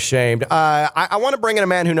so ashamed. I want to bring in a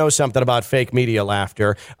man who knows something about fake media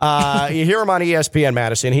laughter. You hear him on ESPN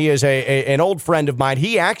Madison. He is an old friend of mine.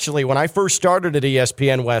 He actually, when I first started at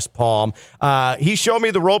ESPN West Palm, he showed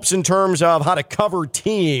me the ropes in terms of how to cover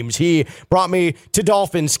teams. He brought me to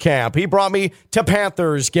Dolphins camp. He brought me to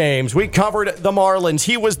Panthers games. We covered the Marlins.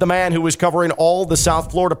 He was the man who was covering all the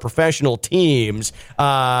South Florida professional teams.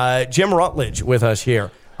 Jim Rutledge with us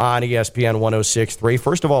here on ESPN 106.3.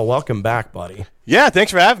 First of all, welcome back, buddy. Yeah,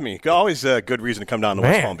 thanks for having me. Always a good reason to come down to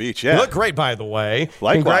West Palm Beach. Yeah. You look great, by the way.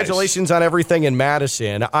 Likewise. Congratulations on everything in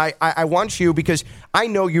Madison. I want you, because I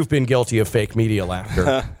know you've been guilty of fake media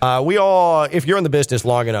laughter. We all, if you're in the business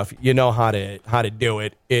long enough, you know how to do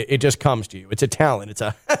it. It just comes to you. It's a talent.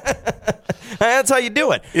 That's how you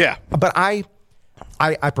do it. Yeah. But I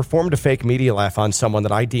performed a fake media laugh on someone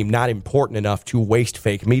that I deem not important enough to waste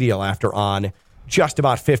fake media laughter on just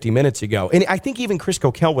about 50 minutes ago. And I think even Chris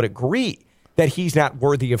Coquel would agree that he's not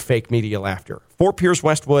worthy of fake media laughter. Fort Pierce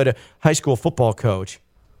Westwood high school football coach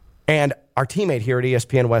and our teammate here at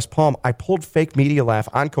ESPN West Palm, I pulled fake media laugh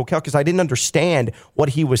on Coquel because I didn't understand what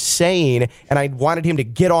he was saying, and I wanted him to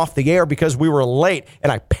get off the air because we were late, and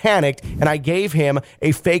I panicked, and I gave him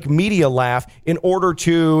a fake media laugh in order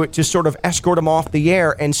to sort of escort him off the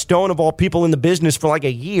air. And Stone, of all people in the business for like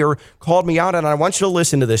a year, called me out, and I want you to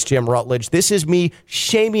listen to this, Jim Rutledge. This is me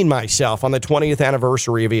shaming myself on the 20th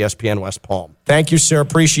anniversary of ESPN West Palm. Thank you, sir.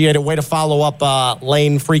 Appreciate it. Way to follow up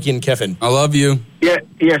Lane freaking Kiffin. I love you.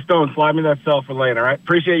 Yeah, Stone, slide me that cell for later, all right?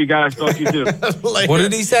 Appreciate you guys. Talk you too. What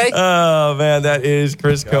did he say? Oh, man, that is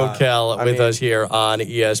Chris Coquel with us here on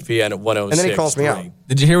ESPN 106.3. And then he calls me out.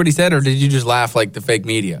 Did you hear what he said, or did you just laugh like the fake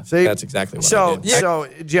media? See, that's exactly what I did. So,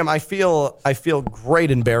 Jim, I feel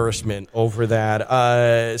great embarrassment over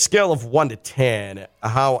that. Scale of 1 to 10,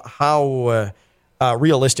 how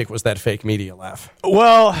realistic was that fake media laugh?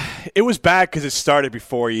 Well, it was bad because it started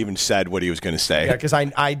before he even said what he was going to say. Yeah, because I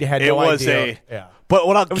had no idea. But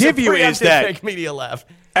what I'll give you is that fake media laugh.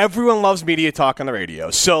 Everyone loves media talk on the radio,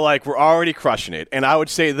 so we're already crushing it. And I would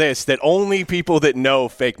say this, that only people that know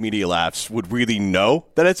fake media laughs would really know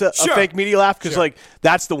that it's a fake media laugh, because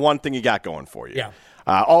that's the one thing you got going for you. Yeah.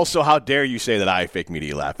 Also, how dare you say that I fake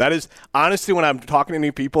media laugh? That is, honestly, when I'm talking to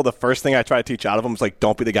new people, the first thing I try to teach out of them is like,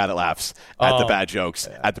 don't be the guy that laughs at the bad jokes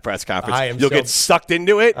at the press conference. You'll get sucked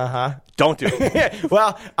into it. Don't do it.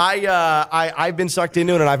 Well, I've been sucked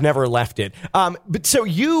into it and I've never left it. But so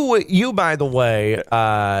you by the way,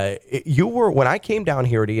 you were, when I came down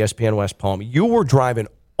here at ESPN West Palm, you were driving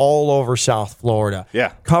all over South Florida,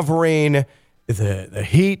 covering the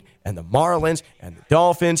Heat and the Marlins and the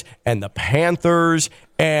Dolphins and the Panthers.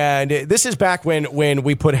 And this is back when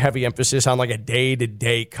we put heavy emphasis on like a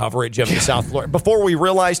day-to-day coverage of the South Florida. Before we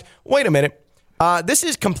realized, wait a minute, this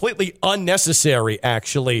is completely unnecessary,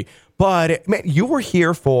 actually. But, man, you were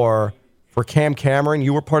here for Cam Cameron.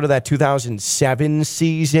 You were part of that 2007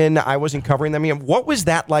 season. I wasn't covering them. What was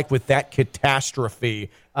that like with that catastrophe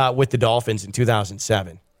with the Dolphins in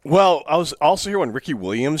 2007? Well, I was also here when Ricky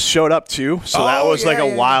Williams showed up, too. So that was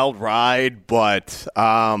a wild ride. But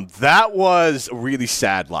that was a really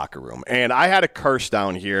sad locker room. And I had a curse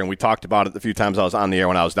down here, and we talked about it a few times I was on the air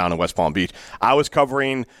when I was down in West Palm Beach. I was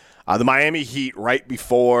covering the Miami Heat right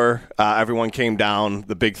before everyone came down,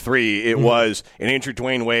 the big three. It was an injured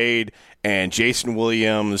Dwayne Wade and Jason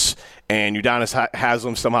Williams and Udonis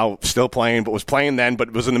Haslem somehow still playing, but was playing then,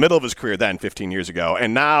 but was in the middle of his career then, 15 years ago.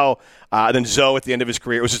 And now, then Zoe at the end of his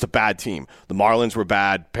career, it was just a bad team. The Marlins were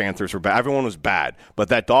bad, Panthers were bad, everyone was bad. But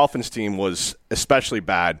that Dolphins team was especially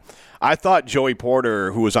bad. I thought Joey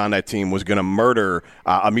Porter, who was on that team, was going to murder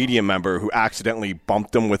a media member who accidentally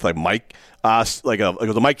bumped him with a mic, like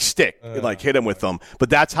a mic stick, hit him with them. But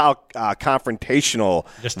that's how confrontational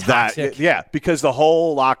just toxic. Because the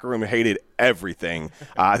whole locker room hated everything.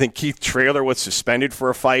 I think Keith Traylor was suspended for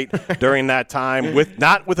a fight during that time,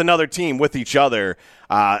 not with another team, with each other.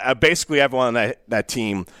 Basically, everyone on that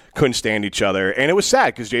team couldn't stand each other. And it was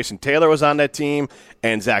sad because Jason Taylor was on that team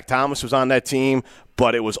and Zach Thomas was on that team,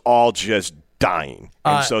 but it was all just dying.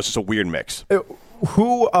 And so it's just a weird mix.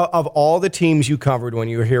 Who, of all the teams you covered when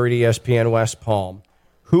you were here at ESPN West Palm,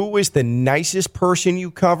 who was the nicest person you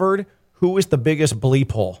covered? Who was the biggest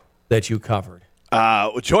bleep hole that you covered?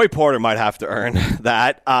 Joey Porter might have to earn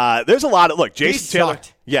that. There's a lot of Jason Taylor.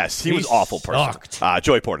 Sucked. Yes, he was an awful person.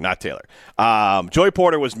 Joey Porter, not Taylor. Joey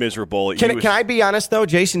Porter was miserable. Can I be honest though?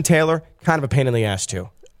 Jason Taylor, kind of a pain in the ass too.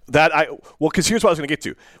 Because here's what I was going to get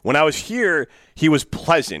to. When I was here, he was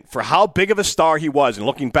pleasant for how big of a star he was, and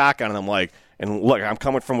looking back on it, I'm like. And look, I'm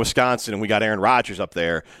coming from Wisconsin, and we got Aaron Rodgers up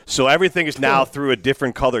there. So everything is now through a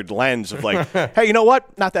different colored lens of like, hey, you know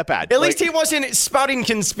what? Not that bad. At least he wasn't spouting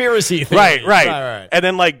conspiracy theories. Right. And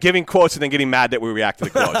then giving quotes and then getting mad that we react to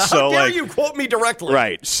the quotes. So how dare you quote me directly?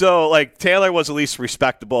 Right. So Taylor was at least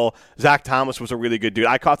respectable. Zach Thomas was a really good dude.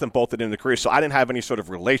 I caught them both at the end of the career, so I didn't have any sort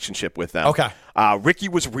of relationship with them. Okay. Ricky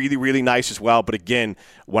was really, really nice as well. But again,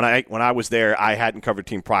 when I was there, I hadn't covered the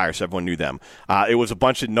team prior, so everyone knew them. It was a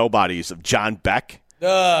bunch of nobodies of John Beck.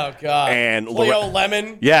 Oh, God. And Cleo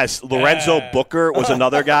Lemon. Yes, Lorenzo Booker was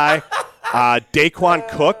another guy. Daquan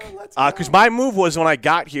Cook. Because my move was when I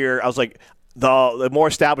got here, I was like, the more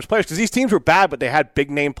established players, because these teams were bad, but they had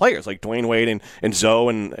big-name players like Dwayne Wade and Zoe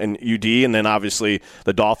and UD, and then obviously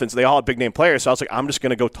the Dolphins. They all had big-name players, so I was like, I'm just going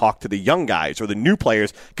to go talk to the young guys or the new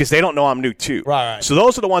players because they don't know I'm new too. Right. So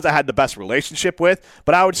those are the ones I had the best relationship with,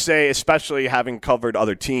 but I would say, especially having covered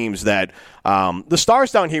other teams, that the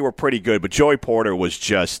stars down here were pretty good, but Joey Porter was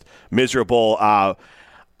just miserable.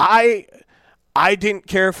 I didn't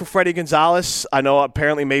care for Freddie Gonzalez. I know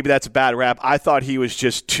apparently maybe that's a bad rap. I thought he was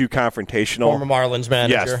just too confrontational. Former Marlins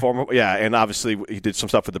manager. Yes, and obviously he did some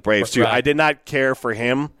stuff with the Braves too. Right. I did not care for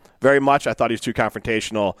him very much. I thought he was too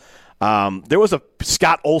confrontational. There was a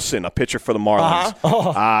Scott Olsen, a pitcher for the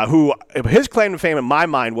Marlins, who his claim to fame in my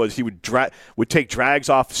mind was he would take drags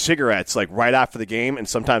off cigarettes right after the game and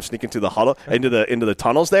sometimes sneak into the huddle into the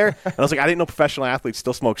tunnels there. And I was like, I didn't know professional athletes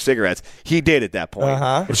still smoke cigarettes. He did at that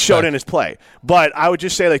point. It showed in his play. But I would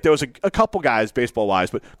just say there was a couple guys baseball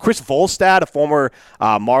wise, but Chris Volstad, a former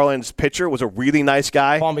Marlins pitcher, was a really nice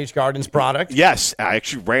guy. Palm Beach Gardens product. Yes, I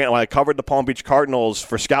actually when I covered the Palm Beach Cardinals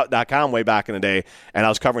for Scout.com way back in the day, and I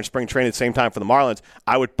was covering spring training at the same time for the Marlins.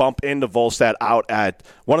 I would bump into Volstad out at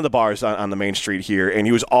one of the bars on the main street here, and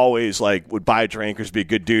he was always would buy a drink or just be a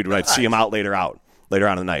good dude when I'd see him out later on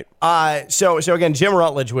in the night. So again, Jim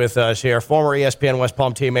Rutledge with us here, former ESPN West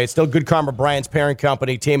Palm teammate, still Good Karma Bryant's parent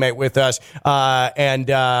company teammate with us, and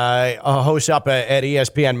hosts up at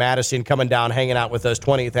ESPN Madison, coming down, hanging out with us,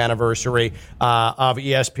 20th anniversary of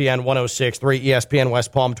ESPN 106.3, ESPN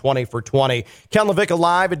West Palm 20 for 20. Ken Lavicka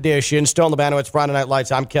Live Edition, Stone Labanowitz, Friday Night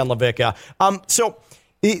Lights. I'm Ken Lavicka. So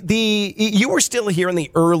you were still here in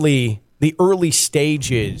the early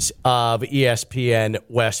stages of ESPN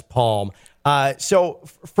West Palm. So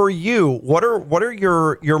for you, what are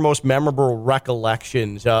your most memorable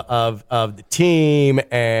recollections of the team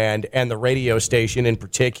and the radio station in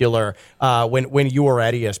particular when you were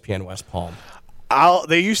at ESPN West Palm?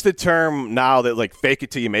 They use the term now that like fake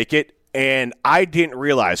it till you make it. And I didn't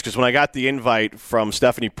realize, because when I got the invite from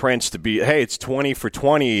Stephanie Prince to be, hey, it's 20 for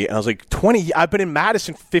 20, and I was like, 20? I've been in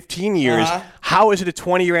Madison for 15 years. How is it a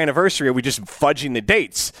 20-year anniversary? Are we just fudging the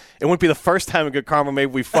dates? It wouldn't be the first time in Good Karma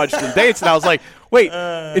maybe we fudged the dates. And I was like, wait,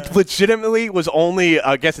 it legitimately was only,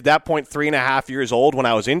 I guess at that point, 3.5 years old when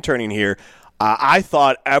I was interning here. I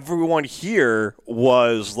thought everyone here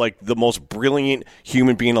was like the most brilliant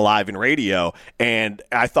human being alive in radio, and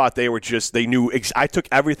I thought they knew. I took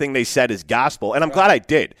everything they said as gospel, and I'm glad I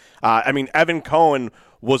did. I mean, Evan Cohen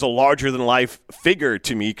was a larger-than-life figure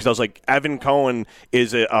to me because I was like, Evan Cohen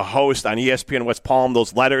is a host on ESPN West Palm.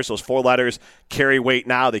 Those 4 letters, carry weight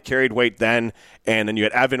now. They carried weight then, and then you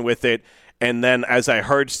had Evan with it. And then as I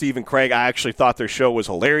heard Steve and Craig, I actually thought their show was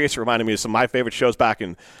hilarious. It reminded me of some of my favorite shows back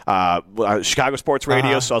in Chicago Sports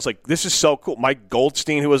Radio. So I was like, this is so cool. Mike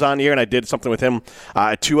Goldstein, who was on the air, and I did something with him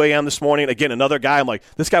at 2 a.m. this morning. Again, another guy. I'm like,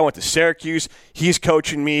 this guy went to Syracuse. He's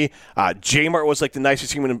coaching me. J-Mart was like the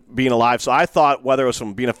nicest human being alive. So I thought whether it was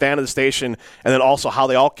from being a fan of the station and then also how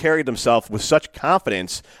they all carried themselves with such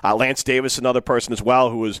confidence. Lance Davis, another person as well,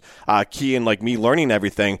 who was key in like me learning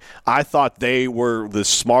everything. I thought they were the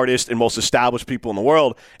smartest and most established people in the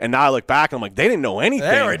world, and now I look back and I'm like, they didn't know anything.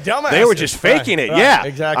 They were dumbasses. They were just faking it. Right, yeah,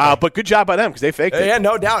 exactly. But good job by them because they faked it. Yeah,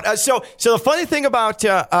 no doubt. So the funny thing about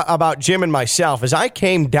Jim and myself is I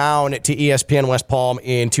came down to ESPN West Palm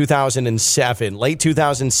in 2007, late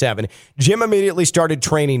 2007. Jim immediately started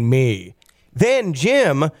training me. Then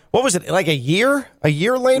Jim, what was it, like a year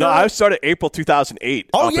later? No, I started April 2008.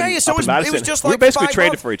 Oh yeah, so it was just like we were basically 5 traded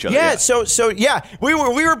months. for each other. Yeah, so we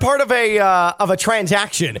were part of a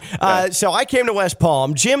transaction. So I came to West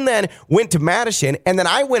Palm. Jim then went to Madison, and then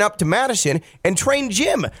I went up to Madison and trained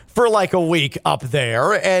Jim for like a week up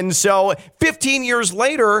there. And so 15 years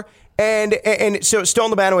later. And so Stone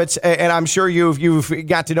Labanowitz, and I'm sure you've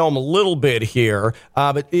got to know him a little bit here,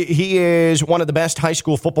 but he is one of the best high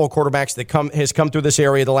school football quarterbacks that has come through this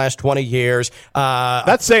area the last 20 years.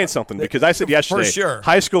 That's saying something because I said yesterday, for sure,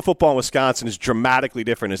 high school football in Wisconsin is dramatically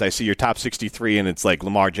different as I see your top 63 and it's like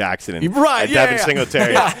Lamar Jackson and Devin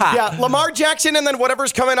Singletary. Yeah, Lamar Jackson and then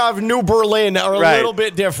whatever's coming out of New Berlin are a little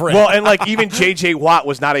bit different. Well, and like even J.J. Watt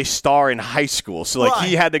was not a star in high school, so like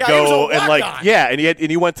he had to go and like and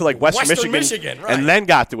he went to like Western Michigan and then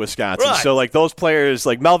got to Wisconsin. Right. So like those players,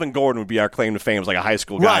 like Melvin Gordon would be our claim to fame as like a high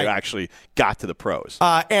school guy who actually got to the pros.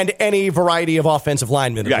 And any variety of offensive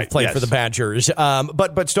linemen that have played for the Badgers.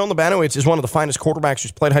 But Stone Labanowitz is one of the finest quarterbacks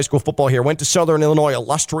who's played high school football here. Went to Southern Illinois,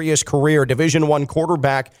 illustrious career, Division I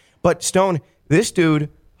quarterback. But Stone, this dude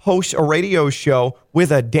hosts a radio show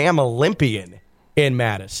with a damn Olympian in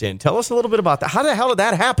Madison. Tell us a little bit about that. How the hell did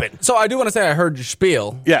that happen? So I do want to say I heard your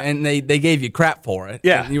spiel, and they gave you crap for it.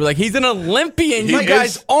 Yeah. And you were like, he's an Olympian. You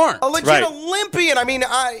guys aren't. A legit Olympian. I mean,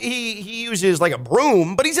 he uses like a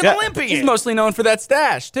broom, but he's an Olympian. He's mostly known for that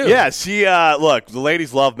stash, too. Yeah, see, look, the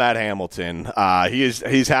ladies love Matt Hamilton.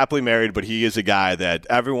 He's happily married, but he is a guy that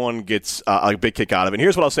everyone gets a big kick out of. And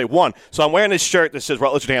here's what I'll say. One, so I'm wearing this shirt that says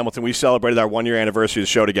Rutledge and Hamilton. We celebrated our 1-year anniversary of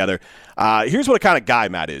the show together. Here's what kind of guy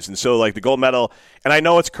Matt is. And so, like, the gold medal, and I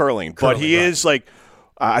know it's curling, but he is like,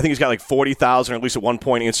 I think he's got like 40,000, or at least at one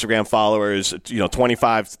point, Instagram followers,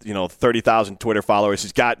 25, 30,000 Twitter followers.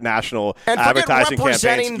 He's got national advertising campaigns.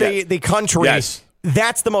 Representing the country. Yes.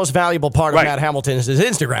 That's the most valuable part of Matt Hamilton is his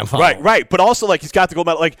Instagram following. Right. But also, like, he's got the gold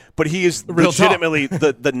medal, but he is legitimately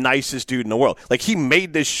the nicest dude in the world. Like, he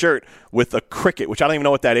made this shirt with a cricket, which I don't even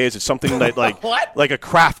know what that is. It's something that, like a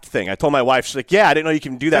craft thing. I told my wife, she's like, yeah, I didn't know you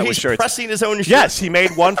can do that with shirts. He's pressing his own shirt. Yes, he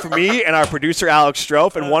made one for me and our producer, Alex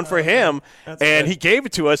Strofe, and one for him. And he gave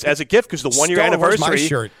it to us as a gift because the 1-year anniversary. Where's my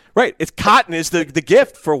shirt? Right. It's cotton is the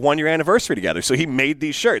gift for a 1-year anniversary together. So he made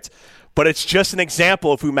these shirts. But it's just an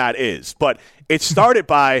example of who Matt is. But it started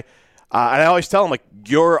by, and I always tell him, like,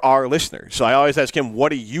 you're our listener. So I always ask him,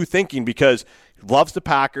 what are you thinking? Because he loves the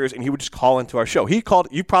Packers, and he would just call into our show. He called,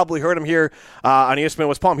 you probably heard him here on ESPN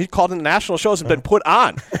West Palm. He called into national shows and been put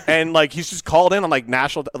on. And, like, he's just called in on, like,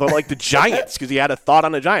 the Giants because he had a thought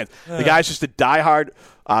on the Giants. The guy's just a diehard,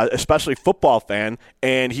 especially football fan,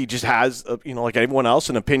 and he just has, like everyone else,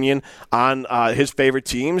 an opinion on his favorite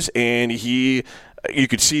teams, and you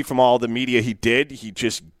could see from all the media he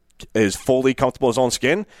just is fully comfortable in his own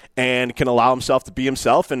skin and can allow himself to be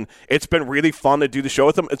himself. And it's been really fun to do the show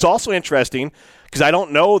with him. It's also interesting because I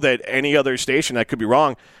don't know that any other station, I could be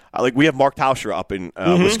wrong, like we have Mark Tauscher up in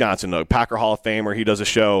Wisconsin, a Packer Hall of Famer. He does a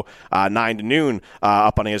show 9 to noon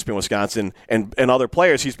up on ESPN Wisconsin, and other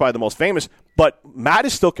players. He's probably the most famous. But Matt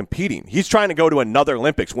is still competing. He's trying to go to another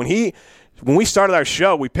Olympics. When we started our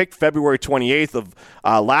show, we picked February 28th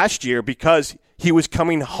of last year because he was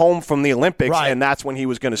coming home from the Olympics, and that's when he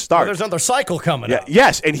was going to start. Well, there's another cycle coming up.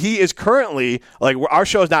 Yes, and he is currently, like, our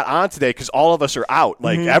show is not on today because all of us are out.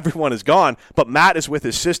 Like, everyone is gone. But Matt is with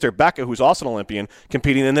his sister, Becca, who's also an Olympian,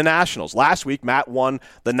 competing in the Nationals. Last week, Matt won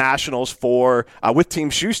the Nationals for with Team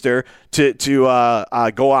Schuster to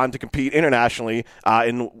go on to compete internationally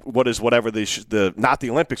in whatever not the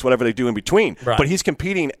Olympics, whatever they do in between. Right. But he's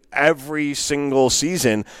competing every single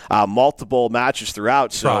season, multiple matches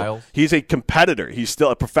throughout. So Trials. He's a competitor. He's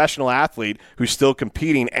still a professional athlete who's still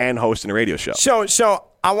competing and hosting a radio show. So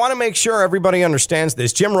I want to make sure everybody understands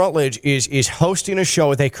this. Jim Rutledge is hosting a show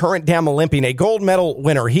with a current damn Olympian, a gold medal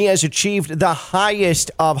winner. He has achieved the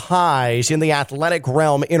highest of highs in the athletic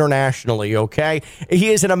realm internationally, okay?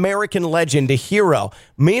 He is an American legend, a hero.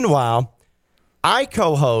 Meanwhile, I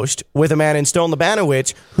co-host with a man in Stone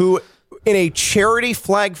Labanowitz who, in a charity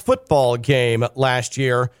flag football game last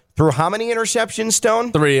year, threw how many interceptions,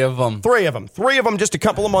 Stone? 3 of them. 3 of them. 3 of them just a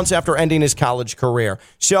couple of months after ending his college career.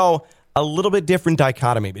 So a little bit different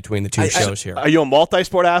dichotomy between the two shows here. Are you a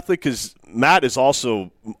multi-sport athlete? Because Matt is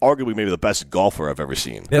also arguably maybe the best golfer I've ever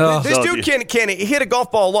seen. This dude can hit a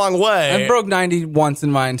golf ball a long way. I broke 90 once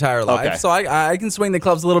in my entire life, so I can swing the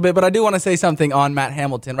clubs a little bit. But I do want to say something on Matt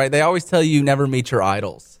Hamilton, right? They always tell you never meet your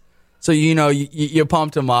idols. So, you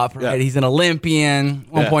pumped him up, right? Yeah. He's an Olympian,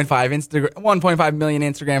 1.5 million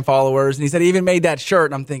Instagram followers. And he said he even made that shirt.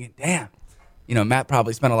 And I'm thinking, damn, Matt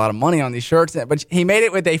probably spent a lot of money on these shirts. But he made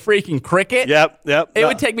it with a freaking cricket. Yep. It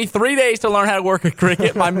would take me 3 days to learn how to work a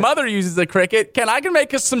cricket. My mother uses a cricket. I can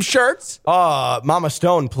make us some shirts? Mama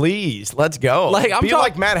Stone, please. Let's go. Be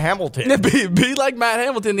like Matt Hamilton. Be like Matt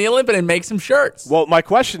Hamilton, the Olympian, and make some shirts. Well, my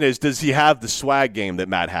question is, does he have the swag game that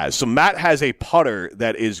Matt has? So Matt has a putter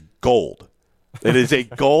that is gold. It is a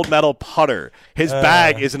gold medal putter. His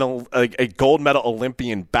bag is a gold medal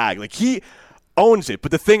Olympian bag. Like, he owns it.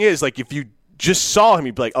 But the thing is, like, if you just saw him,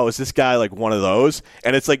 you'd be like, oh, is this guy like one of those?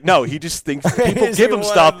 And it's like, no, he just thinks people give him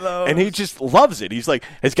stuff and he just loves it. He's like,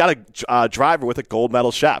 he's got a driver with a gold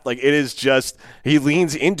medal shaft. Like, it is just, he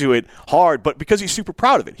leans into it hard, but because he's super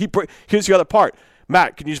proud of it. Here's the other part.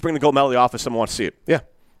 Matt, can you just bring the gold medal to the office? Someone wants to see it. Yeah.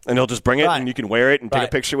 And he'll just bring it, and you can wear it and take a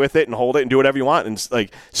picture with it and hold it and do whatever you want. And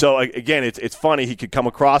again, it's funny. He could come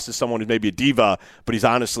across as someone who's maybe a diva, but he's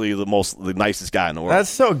honestly the nicest guy in the world. That's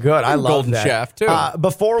so good. I love Golden that. Shaft too.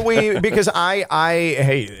 Before we, because I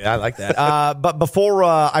like that. But before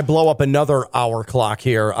I blow up another hour clock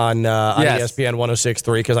here on ESPN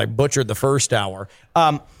 106.3 because I butchered the first hour.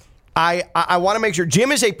 I want to make sure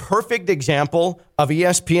Jim is a perfect example of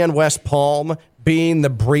ESPN West Palm being the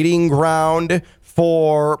breeding ground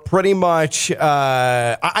for pretty much,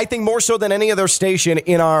 I think more so than any other station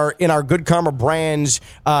in our Good Karma Brands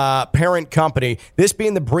parent company. This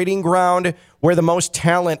being the breeding ground where the most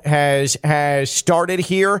talent has started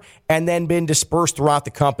here and then been dispersed throughout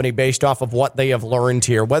the company based off of what they have learned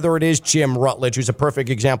here. Whether it is Jim Rutledge, who's a perfect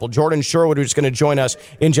example, Jordan Sherwood, who's going to join us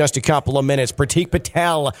in just a couple of minutes, Pratik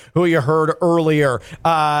Patel, who you heard earlier.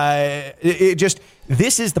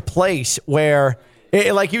 This is the place where,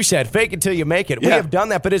 like you said, fake it till you make it. We have done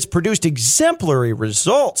that, but it's produced exemplary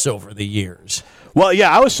results over the years. Well, yeah,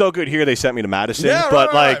 I was so good here they sent me to Madison.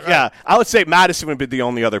 I would say Madison would be the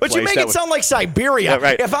only other place. But you make it sound like Siberia.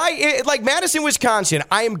 Yeah, right. Like Madison, Wisconsin,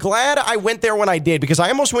 I am glad I went there when I did because I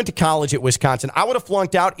almost went to college at Wisconsin. I would have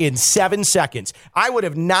flunked out in 7 seconds. I would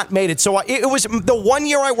have not made it. So it was the 1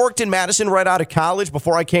 year I worked in Madison right out of college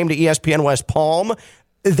before I came to ESPN West Palm.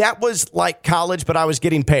 That was like college, but I was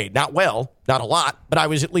getting paid. Not well, not a lot, but I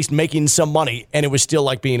was at least making some money, and it was still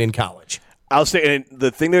like being in college. I'll say, and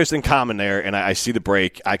the thing there's in common there, and I see the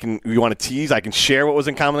break. You want to tease? I can share what was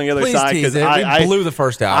in common on the other Please side. Tease it. We blew the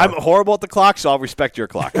first hour. I'm horrible at the clock, so I'll respect your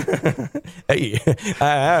clock. Hey,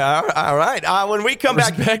 all right. When we come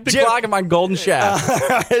back, respect the clock and my golden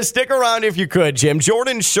shaft. Stick around if you could, Jim.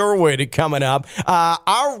 Jordan Sherwood coming up.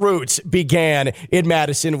 Our roots began in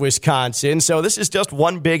Madison, Wisconsin, so this is just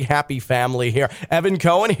one big happy family here. Evan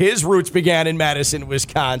Cohen, his roots began in Madison,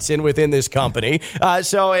 Wisconsin, within this company.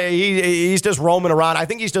 So he's just roaming around. I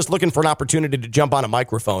think he's just looking for an opportunity to jump on a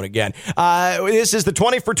microphone again. This is the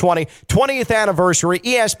 20 for 20, 20th anniversary,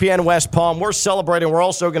 ESPN West Palm. We're celebrating. We're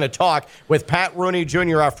also going to talk with Pat Rooney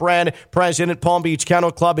Jr., our friend, president, Palm Beach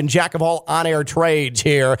Kennel Club, and jack of all on-air trades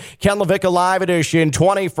here. Ken Lavicka Live Edition,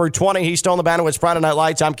 20 for 20. He's Stone Labanowitz, Friday Night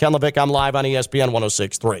Lights. I'm Ken Lavicka. I'm live on ESPN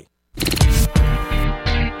 106.3.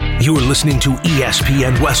 You are listening to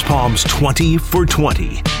ESPN West Palm's 20 for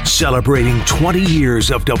 20, celebrating 20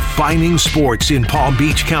 years of defining sports in Palm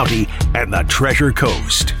Beach County and the Treasure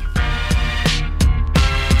Coast.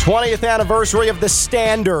 20th anniversary of the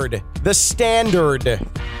standard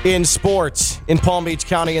in sports in Palm Beach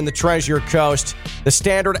County and the Treasure Coast. The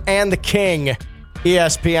Standard and the King,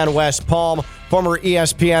 ESPN West Palm, former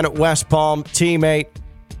ESPN West Palm teammate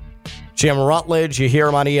Jim Rutledge. You hear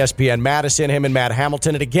him on ESPN Madison, him and Matt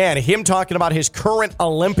Hamilton. And again, him talking about his current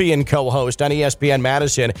Olympian co-host on ESPN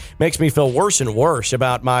Madison makes me feel worse and worse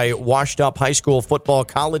about my washed-up high school football,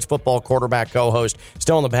 college football quarterback co-host,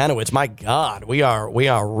 Stone Lebanowitz. My God, we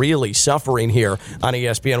are really suffering here on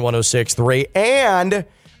ESPN 106.3. And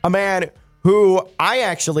a man who I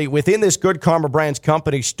actually, within this Good Karma Brands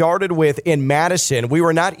company, started with in Madison. We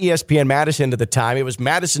were not ESPN Madison at the time. It was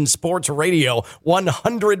Madison Sports Radio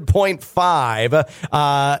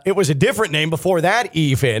 100.5. It was a different name before that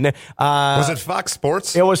even. Was it Fox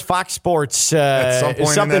Sports? It was Fox Sports. At some point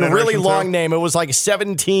something really long name. It was like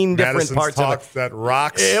 17 different Madison's parts Talk of it. That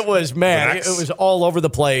rocks. It was, man, it was all over the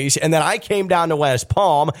place. And then I came down to West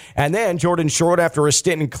Palm. And then Jordan Short, after a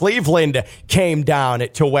stint in Cleveland, came down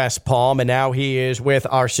to West Palm. And now he is with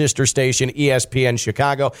our sister station, ESPN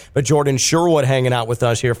Chicago. But Jordan Sherwood hanging out with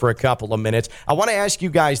us here for a couple of minutes. I want to ask you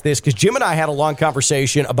guys this, because Jim and I had a long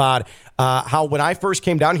conversation about how when I first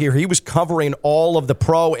came down here, he was covering all of the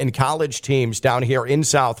pro and college teams down here in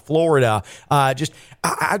South Florida. I just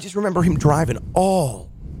remember him driving all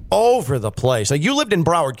over the place. Like, you lived in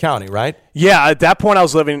Broward County, right? Yeah, at that point I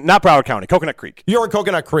was living, not Broward County, Coconut Creek. You're in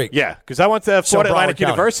Coconut Creek. Yeah, because I went to Florida Atlantic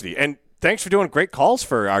County University. And thanks for doing great calls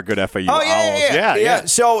for our good FAU. Oh, yeah.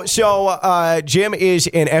 So Jim is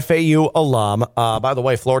an FAU alum. By the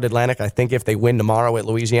way, Florida Atlantic, I think if they win tomorrow at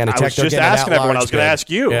Louisiana Tech, I was just asking everyone. I was going to ask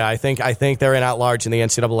you. Yeah, I think they're in at large in the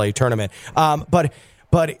NCAA tournament. But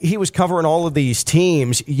he was covering all of these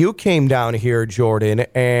teams. You came down here, Jordan,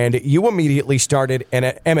 and you immediately started an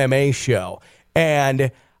MMA show.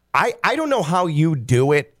 And I don't know how you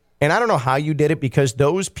do it, and I don't know how you did it, because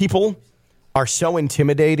those people are so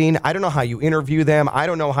intimidating. I don't know how you interview them. I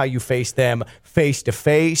don't know how you face them face to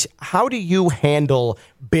face. How do you handle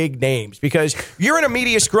big names? Because you're in a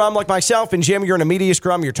media scrum like myself and Jim, you're in a media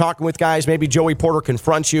scrum. You're talking with guys. Maybe Joey Porter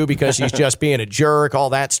confronts you because he's just being a jerk, all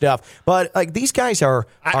that stuff. But like, these guys are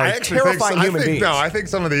terrifying human beings. No, I think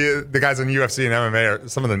some of the guys in UFC and MMA are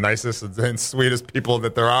some of the nicest and sweetest people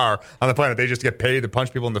that there are on the planet. They just get paid to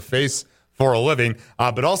punch people in the face for a living,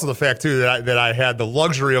 but also the fact, too, that I had the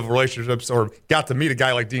luxury of relationships, or got to meet a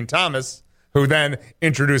guy like Dean Thomas, who then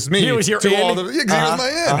introduced me to all the... He was my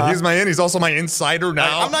in. He's my in. He's also my insider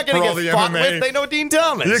now. I'm not going to get fought with. They know Dean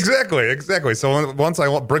Thomas. Exactly. So once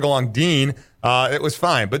I bring along Dean, it was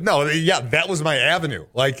fine. But no, that was my avenue.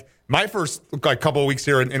 Like, my first couple of weeks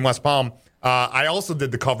here in West Palm, I also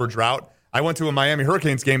did the coverage route. I went to a Miami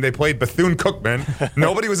Hurricanes game. They played Bethune-Cookman.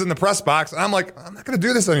 Nobody was in the press box. And I'm like, I'm not going to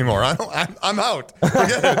do this anymore. I'm out.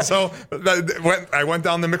 Forget it. So I went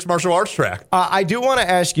down the mixed martial arts track. I do want to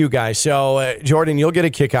ask you guys. So, Jordan, you'll get a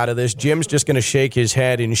kick out of this. Jim's just going to shake his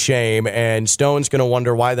head in shame, and Stone's going to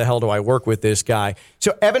wonder, why the hell do I work with this guy?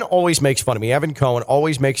 So Evan always makes fun of me. Evan Cohen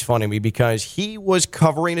always makes fun of me because he was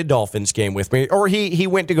covering a Dolphins game with me, or he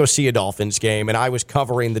went to go see a Dolphins game, and I was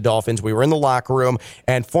covering the Dolphins. We were in the locker room,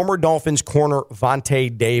 and former Dolphins corner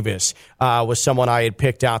Vontae Davis was someone I had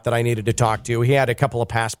picked out that I needed to talk to. He had a couple of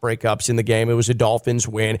pass breakups in the game. It was a Dolphins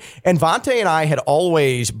win. And Vontae and I had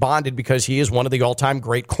always bonded because he is one of the all-time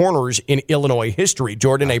great corners in Illinois history.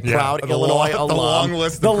 Jordan, a proud Illinois alum. The long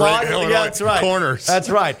list of great Illinois corners.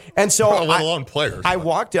 That's right. And so let alone players. I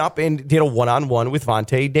walked up and did a one-on-one with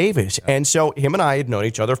Vontae Davis. And so him and I had known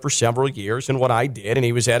each other for several years, and what I did, and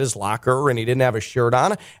he was at his locker, and he didn't have a shirt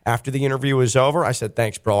on. After the interview was over, I said,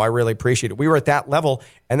 thanks, bro. I really appreciate it. We were at that level,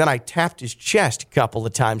 and then I tapped his chest a couple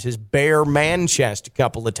of times, his bare man chest a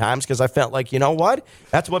couple of times, because I felt like, you know what?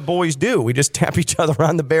 That's what boys do. We just tap each other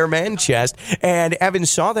on the bare man chest. And Evan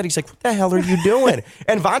saw that. He's like, what the hell are you doing?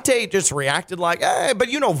 And Vontae just reacted like, but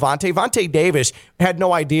you know Vontae. Vontae Davis had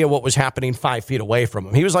no idea what was happening 5 feet away from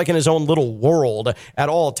him. He was like in his own little world at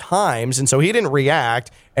all times, and so he didn't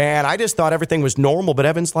react. And I just thought everything was normal, but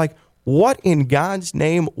Evan's like, what in God's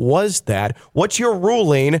name was that? What's your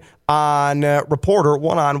ruling on reporter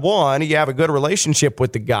one-on-one? You have a good relationship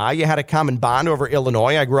with the guy. You had a common bond over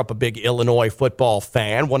Illinois. I grew up a big Illinois football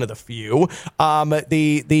fan, one of the few.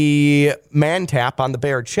 The man tap on the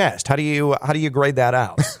bare chest. How do you grade that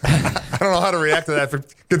out? I don't know how to react to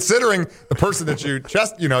that, considering the person that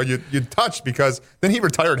you touched, because then he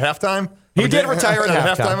retired halftime. He did retire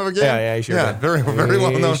at halftime of a game. Yeah, he sure did. Very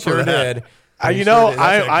well known for that. Did.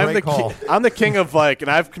 I'm the king of and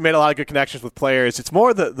I've made a lot of good connections with players. It's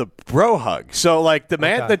more the bro hug. So the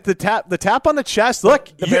man, the tap on the chest. Look,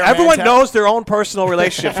 everyone knows their own personal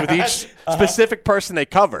relationships with each specific person they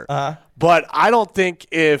cover. But I don't think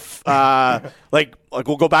if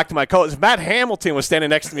we'll go back to my coach. If Matt Hamilton was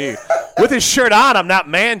standing next to me with his shirt on, I'm not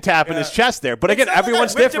man tapping his chest there. But again,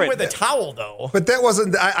 everyone's different. With a towel though. But that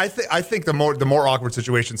wasn't. I think the more awkward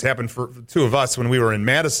situations happened for the two of us when we were in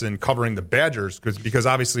Madison covering the Badgers because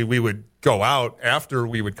obviously we would go out after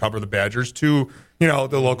we would cover the Badgers to the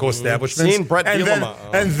local establishments. Seeing Brett Bielema.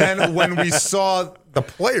 And then when we saw the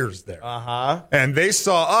players there, and they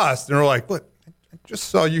saw us, and we're like, "What? Just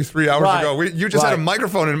saw you 3 hours ago. You just had a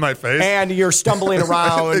microphone in my face, and you're stumbling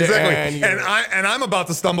around. Exactly, and I'm about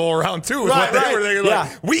to stumble around too.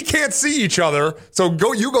 We can't see each other, so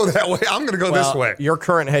you go that way. I'm going to go this way. Your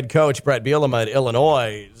current head coach, Brett Bielema at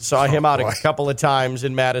Illinois, saw him out a couple of times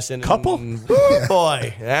in Madison.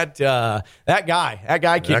 Boy, that guy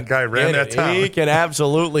ran that town. He can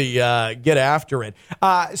absolutely get after it.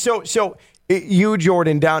 So. You,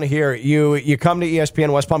 Jordan, down here, you come to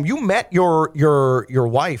ESPN West Palm. You met your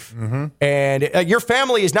wife, and your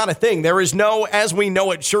family is not a thing. There is no, as we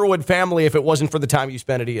know it, Sherwood family if it wasn't for the time you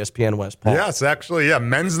spent at ESPN West Palm. Yes, actually,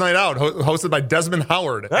 men's night out hosted by Desmond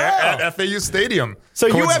Howard at FAU Stadium. So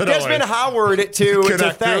you have Desmond Howard to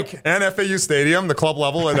thank. And FAU Stadium, the club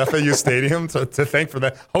level at FAU Stadium, to thank for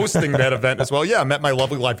that hosting that event as well. Yeah, I met my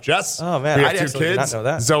lovely wife, Jess. Oh, man. We have 2 kids, did not know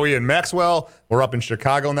that. Zoe and Maxwell. We're up in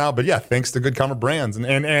Chicago now. But, yeah, thanks to Good Comer Brands.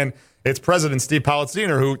 And it's President Steve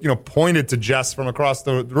Palazziner who pointed to Jess from across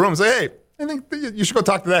the room and said, hey, I think you should go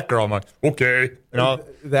talk to that girl. I'm like, okay.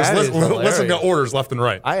 Listen to orders left and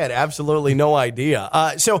right. I had absolutely no idea.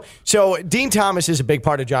 So Dean Thomas is a big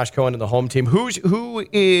part of Josh Cohen and the home team.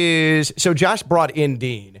 So Josh brought in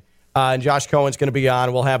Dean. And Josh Cohen's going to be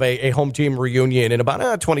on. We'll have a home team reunion in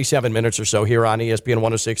about 27 minutes or so here on ESPN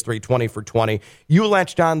 106.3, 20 for 20. You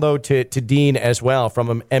latched on, though, to Dean as well from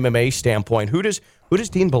an MMA standpoint. Who does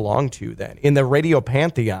Dean belong to then? In the radio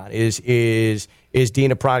pantheon, is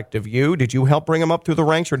Dean a product of you? Did you help bring him up through the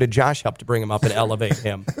ranks, or did Josh help to bring him up and elevate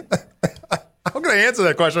him? I'm going to answer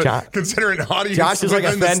that question, considering the audience. Josh is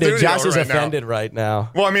offended. Josh is offended right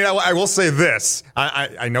now. Well, I mean, I will say this.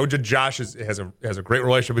 I know Josh has a great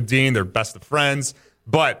relationship with Dean. They're best of friends.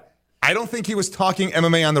 But I don't think he was talking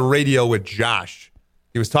MMA on the radio with Josh.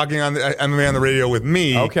 He was talking on the MMA on the radio with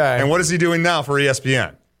me. Okay. And what is he doing now for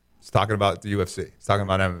ESPN? He's talking about the UFC. He's talking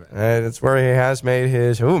about MMA. That's where he has made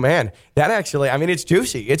his. Oh man, that actually. I mean, it's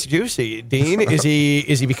juicy. It's juicy. Dean, is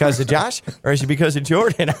he because of Josh or is he because of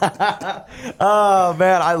Jordan? Oh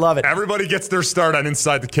man, I love it. Everybody gets their start on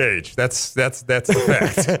Inside the Cage. That's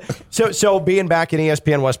the fact. So being back in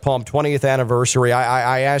ESPN West Palm, 20th anniversary.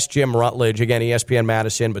 I asked Jim Rutledge, again ESPN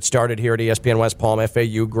Madison, but started here at ESPN West Palm,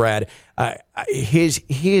 FAU grad. His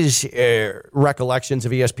recollections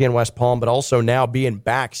of ESPN West Palm, but also now being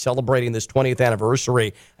back celebrating this 20th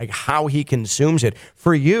anniversary, like how he consumes it.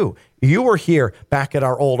 For you, you were here back at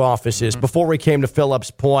our old offices before we came to Phillips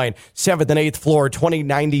Point, 7th and 8th floor,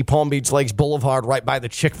 2090 Palm Beach Lakes Boulevard, right by the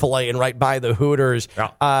Chick-fil-A and right by the Hooters.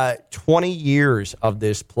 Yeah. 20 years of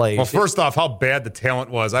this place. Well, first off, how bad the talent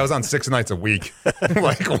was. I was on 6 nights a week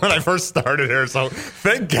like when I first started here. So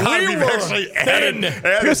thank God we've actually added. And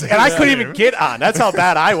I couldn't even get on. That's how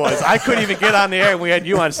bad I was. I couldn't even get on the air, and we had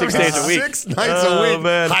you on 6 days a week. 6 nights a week.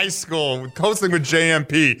 Man. High school, hosting with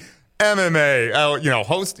JMP. MMA,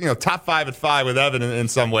 host, top 5 at 5 with Evan in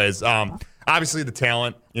some ways. Obviously the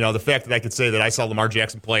talent, the fact that I could say that I saw Lamar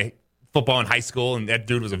Jackson play football in high school and that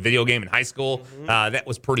dude was a video game in high school. That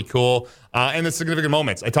was pretty cool. And the significant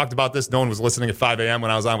moments. I talked about this. No one was listening at 5 a.m. when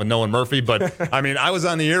I was on with Nolan Murphy. But, I mean, I was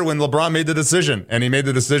on the air when LeBron made the decision. And he made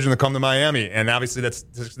the decision to come to Miami. And obviously that's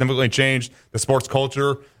significantly changed the sports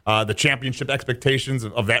culture, the championship expectations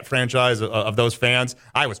of that franchise, of those fans.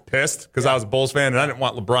 I was pissed because I was a Bulls fan and I didn't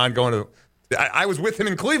want LeBron going to – I was with him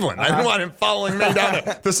in Cleveland. I didn't want him following me down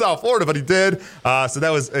to South Florida, but he did. So that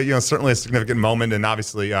was, certainly a significant moment. And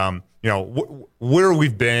obviously, where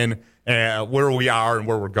we've been, where we are, and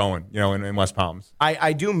where we're going, in West Palms.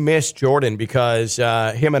 I do miss Jordan because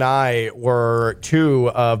him and I were 2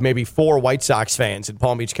 of maybe 4 White Sox fans in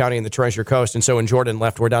Palm Beach County and the Treasure Coast. And so when Jordan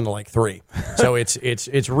left, we're down to like 3. So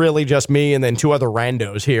it's really just me and then 2 other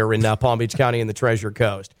randos here in Palm Beach County and the Treasure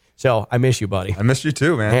Coast. So I miss you, buddy. I miss you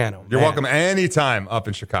too, man. You're man. welcome anytime up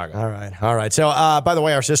in Chicago. All right. So, by the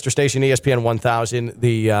way, our sister station, ESPN 1000,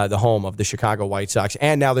 the home of the Chicago White Sox,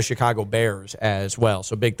 and now the Chicago Bears as well.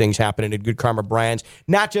 So big things happening at Good Karma Brands.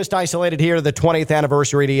 Not just isolated here to the 20th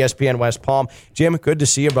anniversary at ESPN West Palm. Jim, good to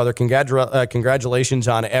see you, brother. Congratulations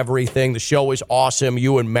on everything. The show is awesome.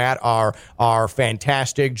 You and Matt are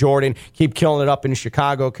fantastic. Jordan, keep killing it up in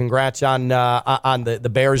Chicago. Congrats on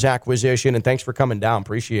the Bears acquisition, and thanks for coming down.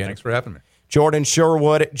 Appreciate it. Thanks for having me. Jordan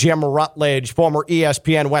Sherwood, Jim Rutledge, former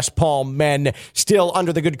ESPN West Palm men, still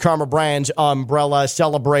under the Good Karma Brands umbrella,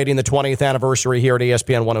 celebrating the 20th anniversary here at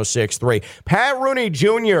ESPN 106.3. Pat Rooney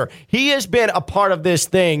Jr., he has been a part of this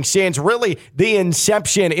thing since really the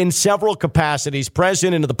inception in several capacities.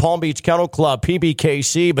 President of the Palm Beach Kennel Club,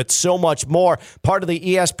 PBKC, but so much more. Part of the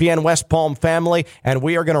ESPN West Palm family, and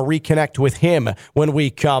we are going to reconnect with him when we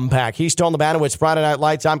come back. He's Stone Lebanowitz, Friday Night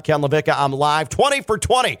Lights. I'm Ken Lavicka. I'm live 20 for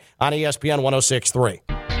 20 on ESPN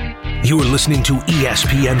 106.3. You are listening to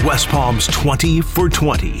ESPN West Palm's 20 for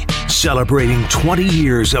 20, celebrating 20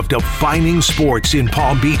 years of defining sports in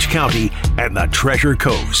Palm Beach County and the Treasure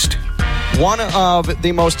Coast. One of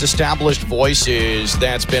the most established voices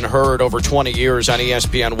that's been heard over 20 years on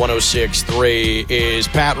ESPN 106.3 is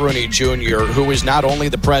Pat Rooney Jr., who is not only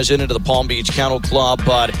the president of the Palm Beach Kennel Club,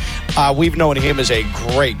 but we've known him as a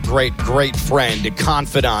great friend, a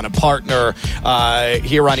confidant, a partner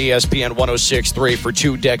here on ESPN 106.3 for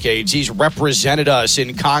 2 decades. He's represented us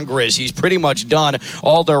in Congress. He's pretty much done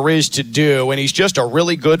all there is to do, and he's just a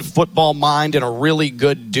really good football mind and a really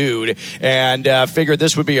good dude, and figured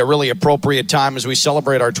this would be a really appropriate time as we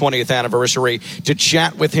celebrate our 20th anniversary to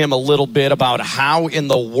chat with him a little bit about how in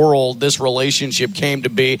the world this relationship came to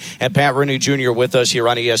be. And Pat Rooney Jr. with us here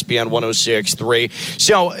on ESPN 106.3.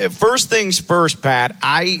 So first things first, Pat,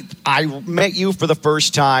 I met you for the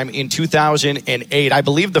first time in 2008. I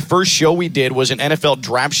believe the first show we did was an NFL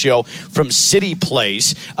draft show from City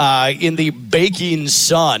Place in the baking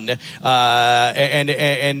sun. I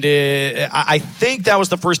think that was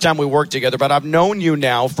the first time we worked together, but I've known you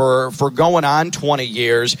now for going on 20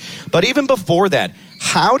 years. But even before that,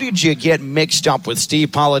 how did you get mixed up with Steve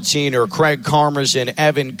Politzine or Craig Karmazin,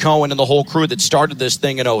 Evan Cohen, and the whole crew that started this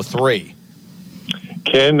thing in 2003?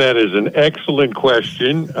 Ken, that is an excellent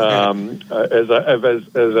question. As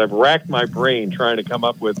I've racked my brain trying to come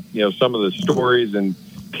up with some of the stories and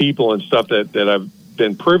people and stuff that I've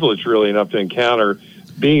been privileged really enough to encounter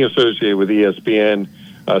being associated with ESPN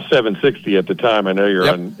 760 at the time. I know you're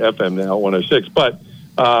on FM now, 106, but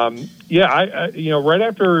right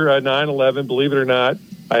after 9/11, believe it or not,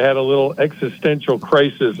 I had a little existential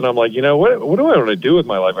crisis, and I'm like, what do I want to do with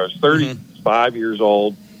my life? I was 35 years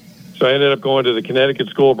old, so I ended up going to the Connecticut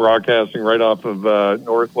School of Broadcasting right off of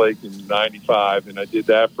North Lake in 95, and I did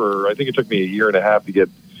that for, I think it took me a year and a half to get,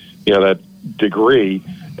 that degree.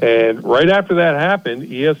 And right after that happened,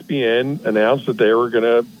 ESPN announced that they were going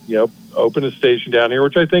to, open a station down here,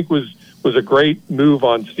 which I think was a great move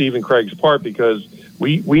on Steve and Craig's part, because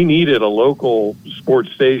we needed a local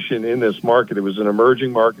sports station in this market. It was an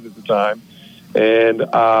emerging market at the time. And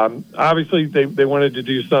obviously they wanted to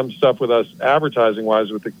do some stuff with us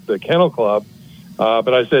advertising-wise with the Kennel Club.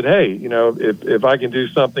 But I said, hey, if I can do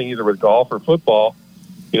something either with golf or football,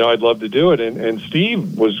 I'd love to do it. And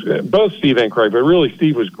Steve was, both Steve and Craig, but really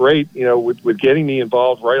Steve was great, with getting me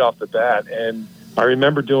involved right off the bat. And I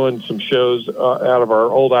remember doing some shows out of our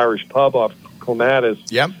old Irish pub off Clematis.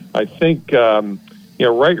 Yep. I think,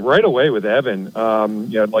 right away with Evan,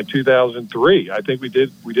 like 2003. I think we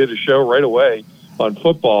did a show right away on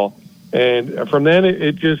football. And from then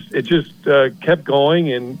it just kept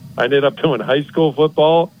going, and I ended up doing high school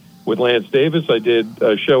football with Lance Davis. I did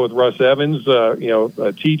a show with Russ Evans,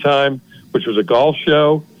 Tea Time, which was a golf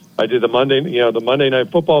show. I did the Monday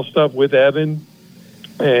Night Football stuff with Evan,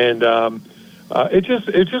 and it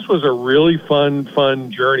just was a really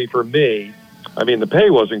fun journey for me. I mean, the pay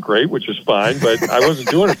wasn't great, which is fine, but I wasn't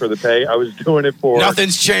doing it for the pay. I was doing it for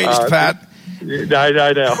nothing's changed, Pat.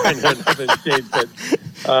 I know nothing's changed,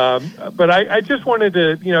 but I just wanted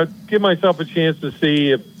to give myself a chance to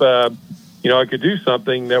see if I could do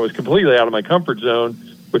something that was completely out of my comfort zone,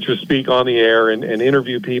 which was speak on the air and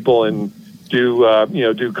interview people and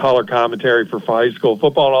do color commentary for high school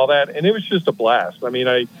football and all that. And it was just a blast. I mean,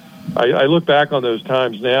 I look back on those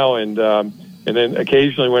times now, and then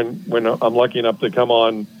occasionally when I'm lucky enough to come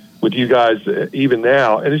on with you guys, even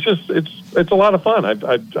now, and it's a lot of fun.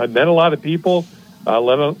 I've met a lot of people, met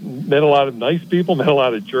a lot of nice people, met a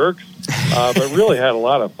lot of jerks, but really had a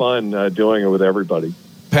lot of fun doing it with everybody.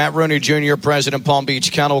 Pat Rooney Jr., President, Palm Beach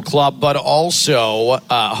Kennel Club, but also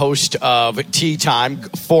host of Tea Time,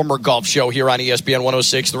 former golf show here on ESPN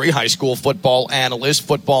 106.3, high school football analyst,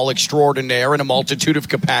 football extraordinaire in a multitude of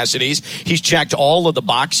capacities. He's checked all of the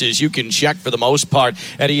boxes you can check for the most part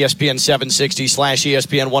at ESPN 760 /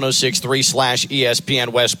 ESPN 106.3 / ESPN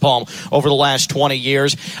West Palm over the last 20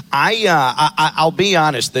 years. I'll be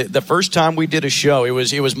honest, the first time we did a show, it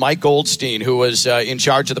was Mike Goldstein who was in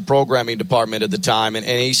charge of the programming department at the time,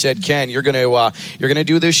 and he said, Ken, you're gonna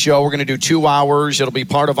do this show. We're gonna do 2 hours. It'll be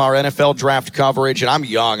part of our NFL draft coverage. And I'm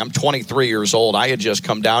young. I'm 23 years old. I had just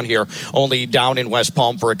come down here, only down in West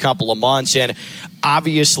Palm for a couple of months, and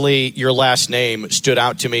obviously, your last name stood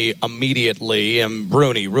out to me immediately.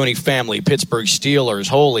 Rooney family, Pittsburgh Steelers.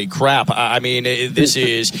 Holy crap! I mean, this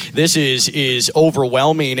is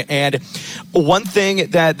overwhelming. And one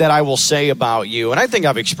thing that I will say about you, and I think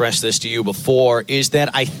I've expressed this to you before, is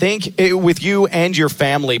that I think with you and your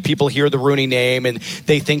family, people hear the Rooney name and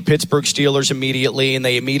they think Pittsburgh Steelers immediately, and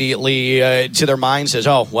they immediately to their mind says,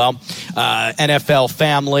 "Oh well, NFL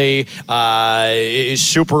family,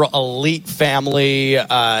 super elite family."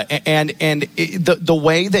 And the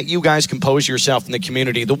way that you guys compose yourself in the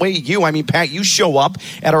community, the way Pat, you show up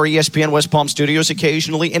at our ESPN West Palm studios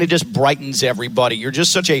occasionally, and it just brightens everybody. You're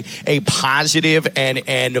just such a positive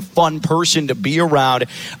and fun person to be around.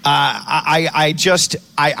 I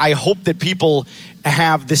hope that people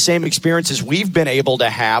have the same experiences we've been able to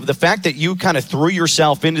have. The fact that you kind of threw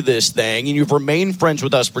yourself into this thing and you've remained friends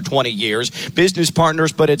with us for 20 years, business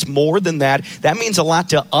partners, but it's more than that. That means a lot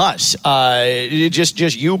to us.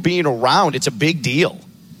 Just you being around, it's a big deal.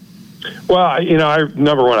 Well,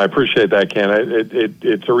 number one, I appreciate that, Ken.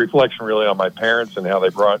 It's a reflection really on my parents and how they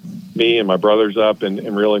brought me and my brothers up,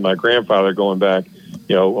 and really my grandfather going back,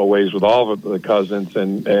 a ways with all of the cousins,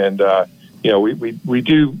 and we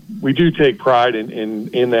do take pride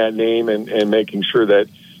in that name and making sure that,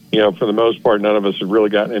 for the most part, none of us have really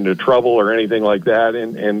gotten into trouble or anything like that.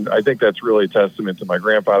 And I think that's really a testament to my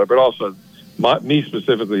grandfather, but also me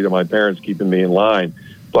specifically, to my parents keeping me in line.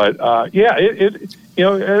 But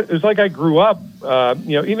it's like I grew up,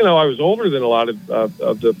 even though I was older than a lot of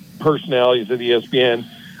the personalities at ESPN,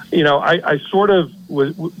 I sort of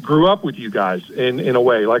grew up with you guys in a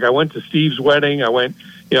way. Like I went to Steve's wedding. I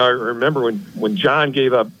remember when John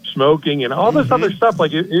gave up smoking and all this other stuff.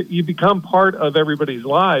 Like you become part of everybody's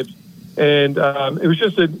lives, and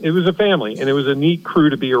it was a family, and it was a neat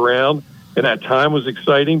crew to be around. And that time was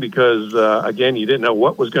exciting because again, you didn't know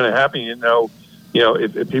what was going to happen. You didn't know,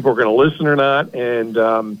 if people were going to listen or not. And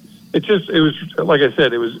it was like I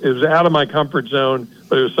said, it was out of my comfort zone,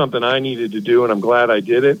 but it was something I needed to do, and I'm glad I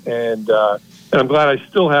did it. And I'm glad I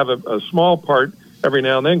still have a small part every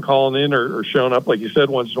now and then, calling in or showing up, like you said,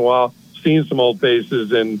 once in a while, seeing some old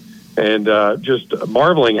faces and just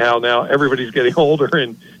marveling how now everybody's getting older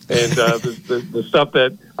and the stuff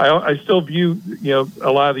that I still view,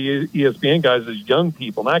 a lot of the ESPN guys as young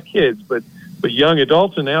people, not kids, but young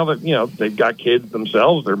adults. And now that, they've got kids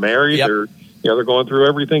themselves, they're married, yep. They're going through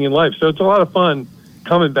everything in life. So it's a lot of fun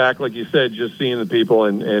coming back, like you said, just seeing the people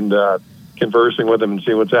and conversing with them and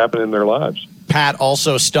seeing what's happening in their lives. Pat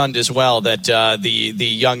also stunned as well that the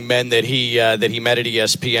young men that he met at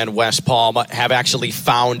ESPN West Palm have actually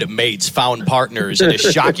found mates, found partners in a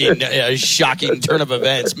shocking turn of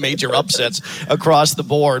events, major upsets across the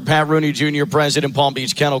board. Pat Rooney Jr., President, Palm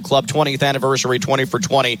Beach Kennel Club, 20th anniversary, 20 for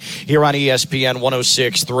 20 here on ESPN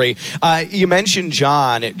 106.3. You mentioned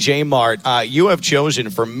John J. Mart. You have chosen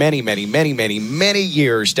for many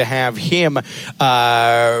years to have him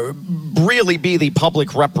really be the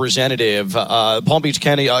public representative. Palm Beach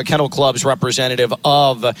Kennel Club's representative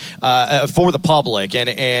of for the public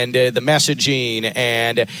and the messaging,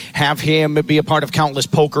 and have him be a part of countless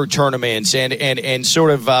poker tournaments and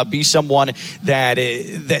sort of be someone that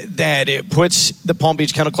puts the Palm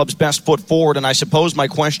Beach Kennel Club's best foot forward. And I suppose my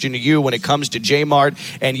question to you, when it comes to J Mart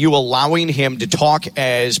and you allowing him to talk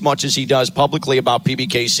as much as he does publicly about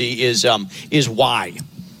PBKC, is why?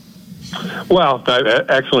 Well,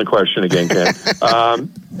 excellent question again, Ken.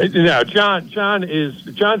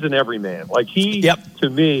 John's an everyman. Like to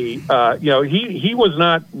me, he was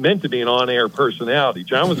not meant to be an on-air personality.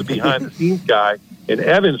 John was a behind-the-scenes guy, and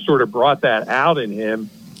Evan sort of brought that out in him.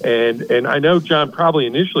 And I know John probably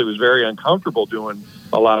initially was very uncomfortable doing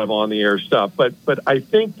a lot of on-the-air stuff, but I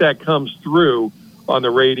think that comes through on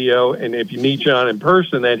the radio. And if you meet John in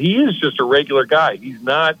person, that he is just a regular guy. He's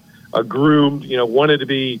not a groomed, wanted to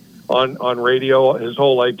be on radio his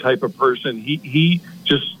whole life type of person. He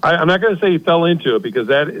just, I'm not going to say he fell into it, because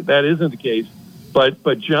that isn't the case,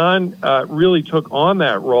 but John really took on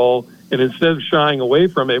that role, and instead of shying away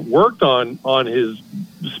from it, worked on his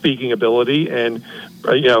speaking ability and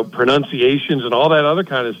pronunciations and all that other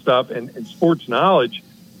kind of stuff and sports knowledge,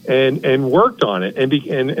 and worked on it, and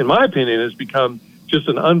in my opinion has become just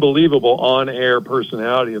an unbelievable on-air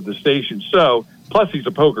personality of the station. So plus he's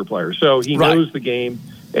a poker player, so he knows the game,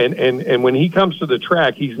 and when he comes to the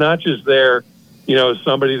track, he's not just there,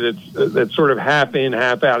 somebody that's sort of half in,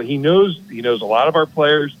 half out. He knows a lot of our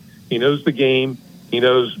players. He knows the game. He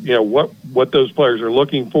knows, what those players are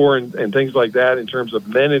looking for and things like that in terms of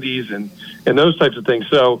amenities and those types of things.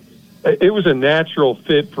 So it was a natural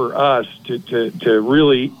fit for us to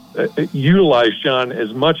really utilize John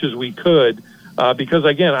as much as we could because,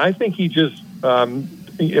 again, I think he just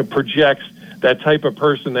projects that type of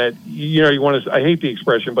person that, you want to – I hate the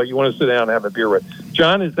expression, but you want to sit down and have a beer with.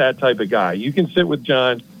 John is that type of guy. You can sit with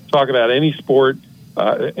John, talk about any sport,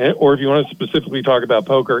 or if you want to specifically talk about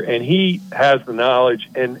poker, and he has the knowledge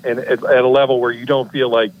and at a level where you don't feel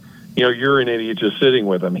like, you're an idiot just sitting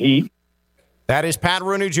with him. That is Pat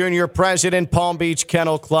Rooney Jr., President, Palm Beach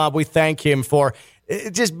Kennel Club. We thank him for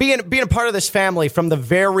just being a part of this family from the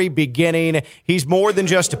very beginning. He's more than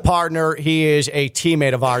just a partner. He is a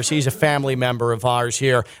teammate of ours. He's a family member of ours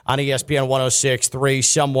here on ESPN 106.3.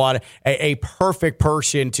 Someone, a perfect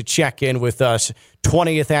person to check in with us.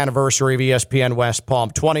 20th anniversary of ESPN West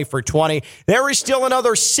Palm, 20 for 20. There is still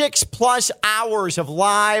another 6+ hours of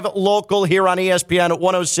live local here on ESPN at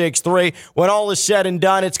 106.3. When all is said and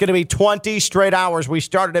done, it's going to be 20 straight hours. We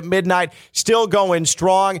started at midnight, still going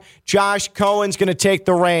strong. Josh Cohen's going to take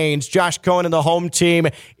the reins. Josh Cohen and the home team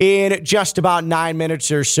in just about 9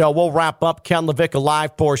 minutes or so. We'll wrap up Ken Lavicka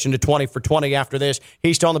live portion to 20 for 20 after this.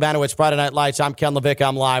 He's Stone the Banner. It's Friday Night Lights. I'm Ken Lavicka.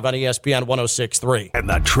 I'm live on ESPN 106.3. And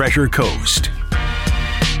the Treasure Coast.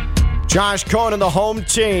 Josh Cohen and the home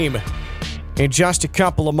team. In just a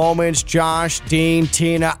couple of moments, Josh, Dean,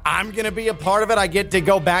 Tina, I'm going to be a part of it. I get to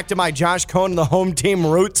go back to my Josh Cohen and the home team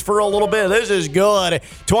roots for a little bit. This is good.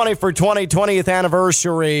 20 for 20, 20th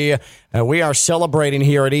anniversary. We are celebrating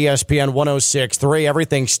here at ESPN 106.3.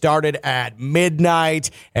 Everything started at midnight,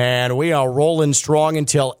 and we are rolling strong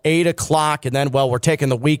until 8 o'clock. And then, we're taking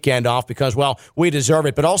the weekend off because, we deserve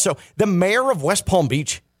it. But also, the mayor of West Palm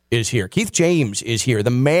Beach is here. Keith James is here. The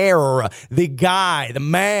mayor, the guy, the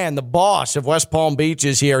man, the boss of West Palm Beach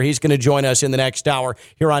is here. He's going to join us in the next hour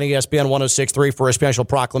here on ESPN 106.3 for a special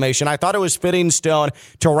proclamation. I thought it was fitting, Stone,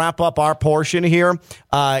 to wrap up our portion here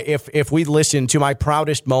if we listen to my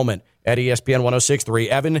proudest moment at ESPN 106.3.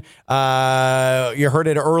 Evan, you heard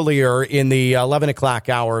it earlier in the 11 o'clock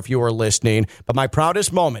hour if you were listening, but my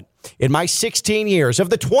proudest moment in my 16 years of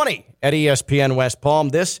the 20 at ESPN West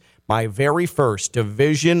Palm, my very first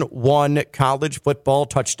Division I college football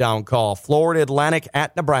touchdown call. Florida Atlantic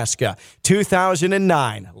at Nebraska,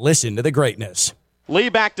 2009. Listen to the greatness. Lee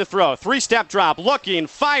back to throw. 3-step drop. Looking.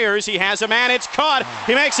 Fires. He has a man. It's caught.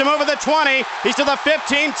 He makes a move at the 20. He's to the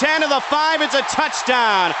 15, 10 to the 5. It's a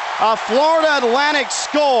touchdown. A Florida Atlantic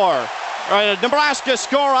score. A Nebraska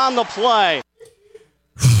score on the play.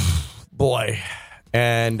 Boy.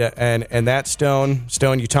 And that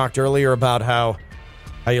Stone, you talked earlier about how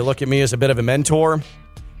you look at me as a bit of a mentor.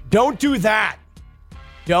 Don't do that.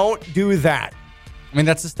 Don't do that. I mean,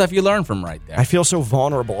 that's the stuff you learn from right there. I feel so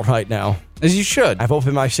vulnerable right now. As you should. I've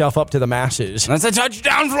opened myself up to the masses. That's a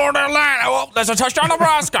touchdown, Florida Atlantic. Oh, that's a touchdown,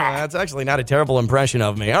 Nebraska. That's actually not a terrible impression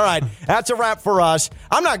of me. All right, that's a wrap for us.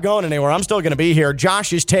 I'm not going anywhere. I'm still going to be here.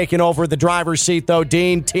 Josh is taking over the driver's seat, though.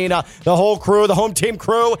 Dean, Tina, the whole crew, the home team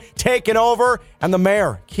crew taking over. And the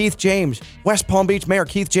mayor, Keith James, West Palm Beach Mayor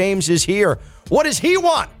Keith James is here. What does he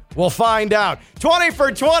want? We'll find out. 20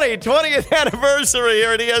 for 20, 20th anniversary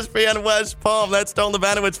here at ESPN West Palm. That's Stone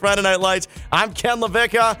Levanowitz Friday Night Lights. I'm Ken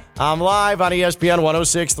Lavicka. I'm live on ESPN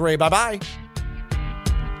 106.3. Bye-bye.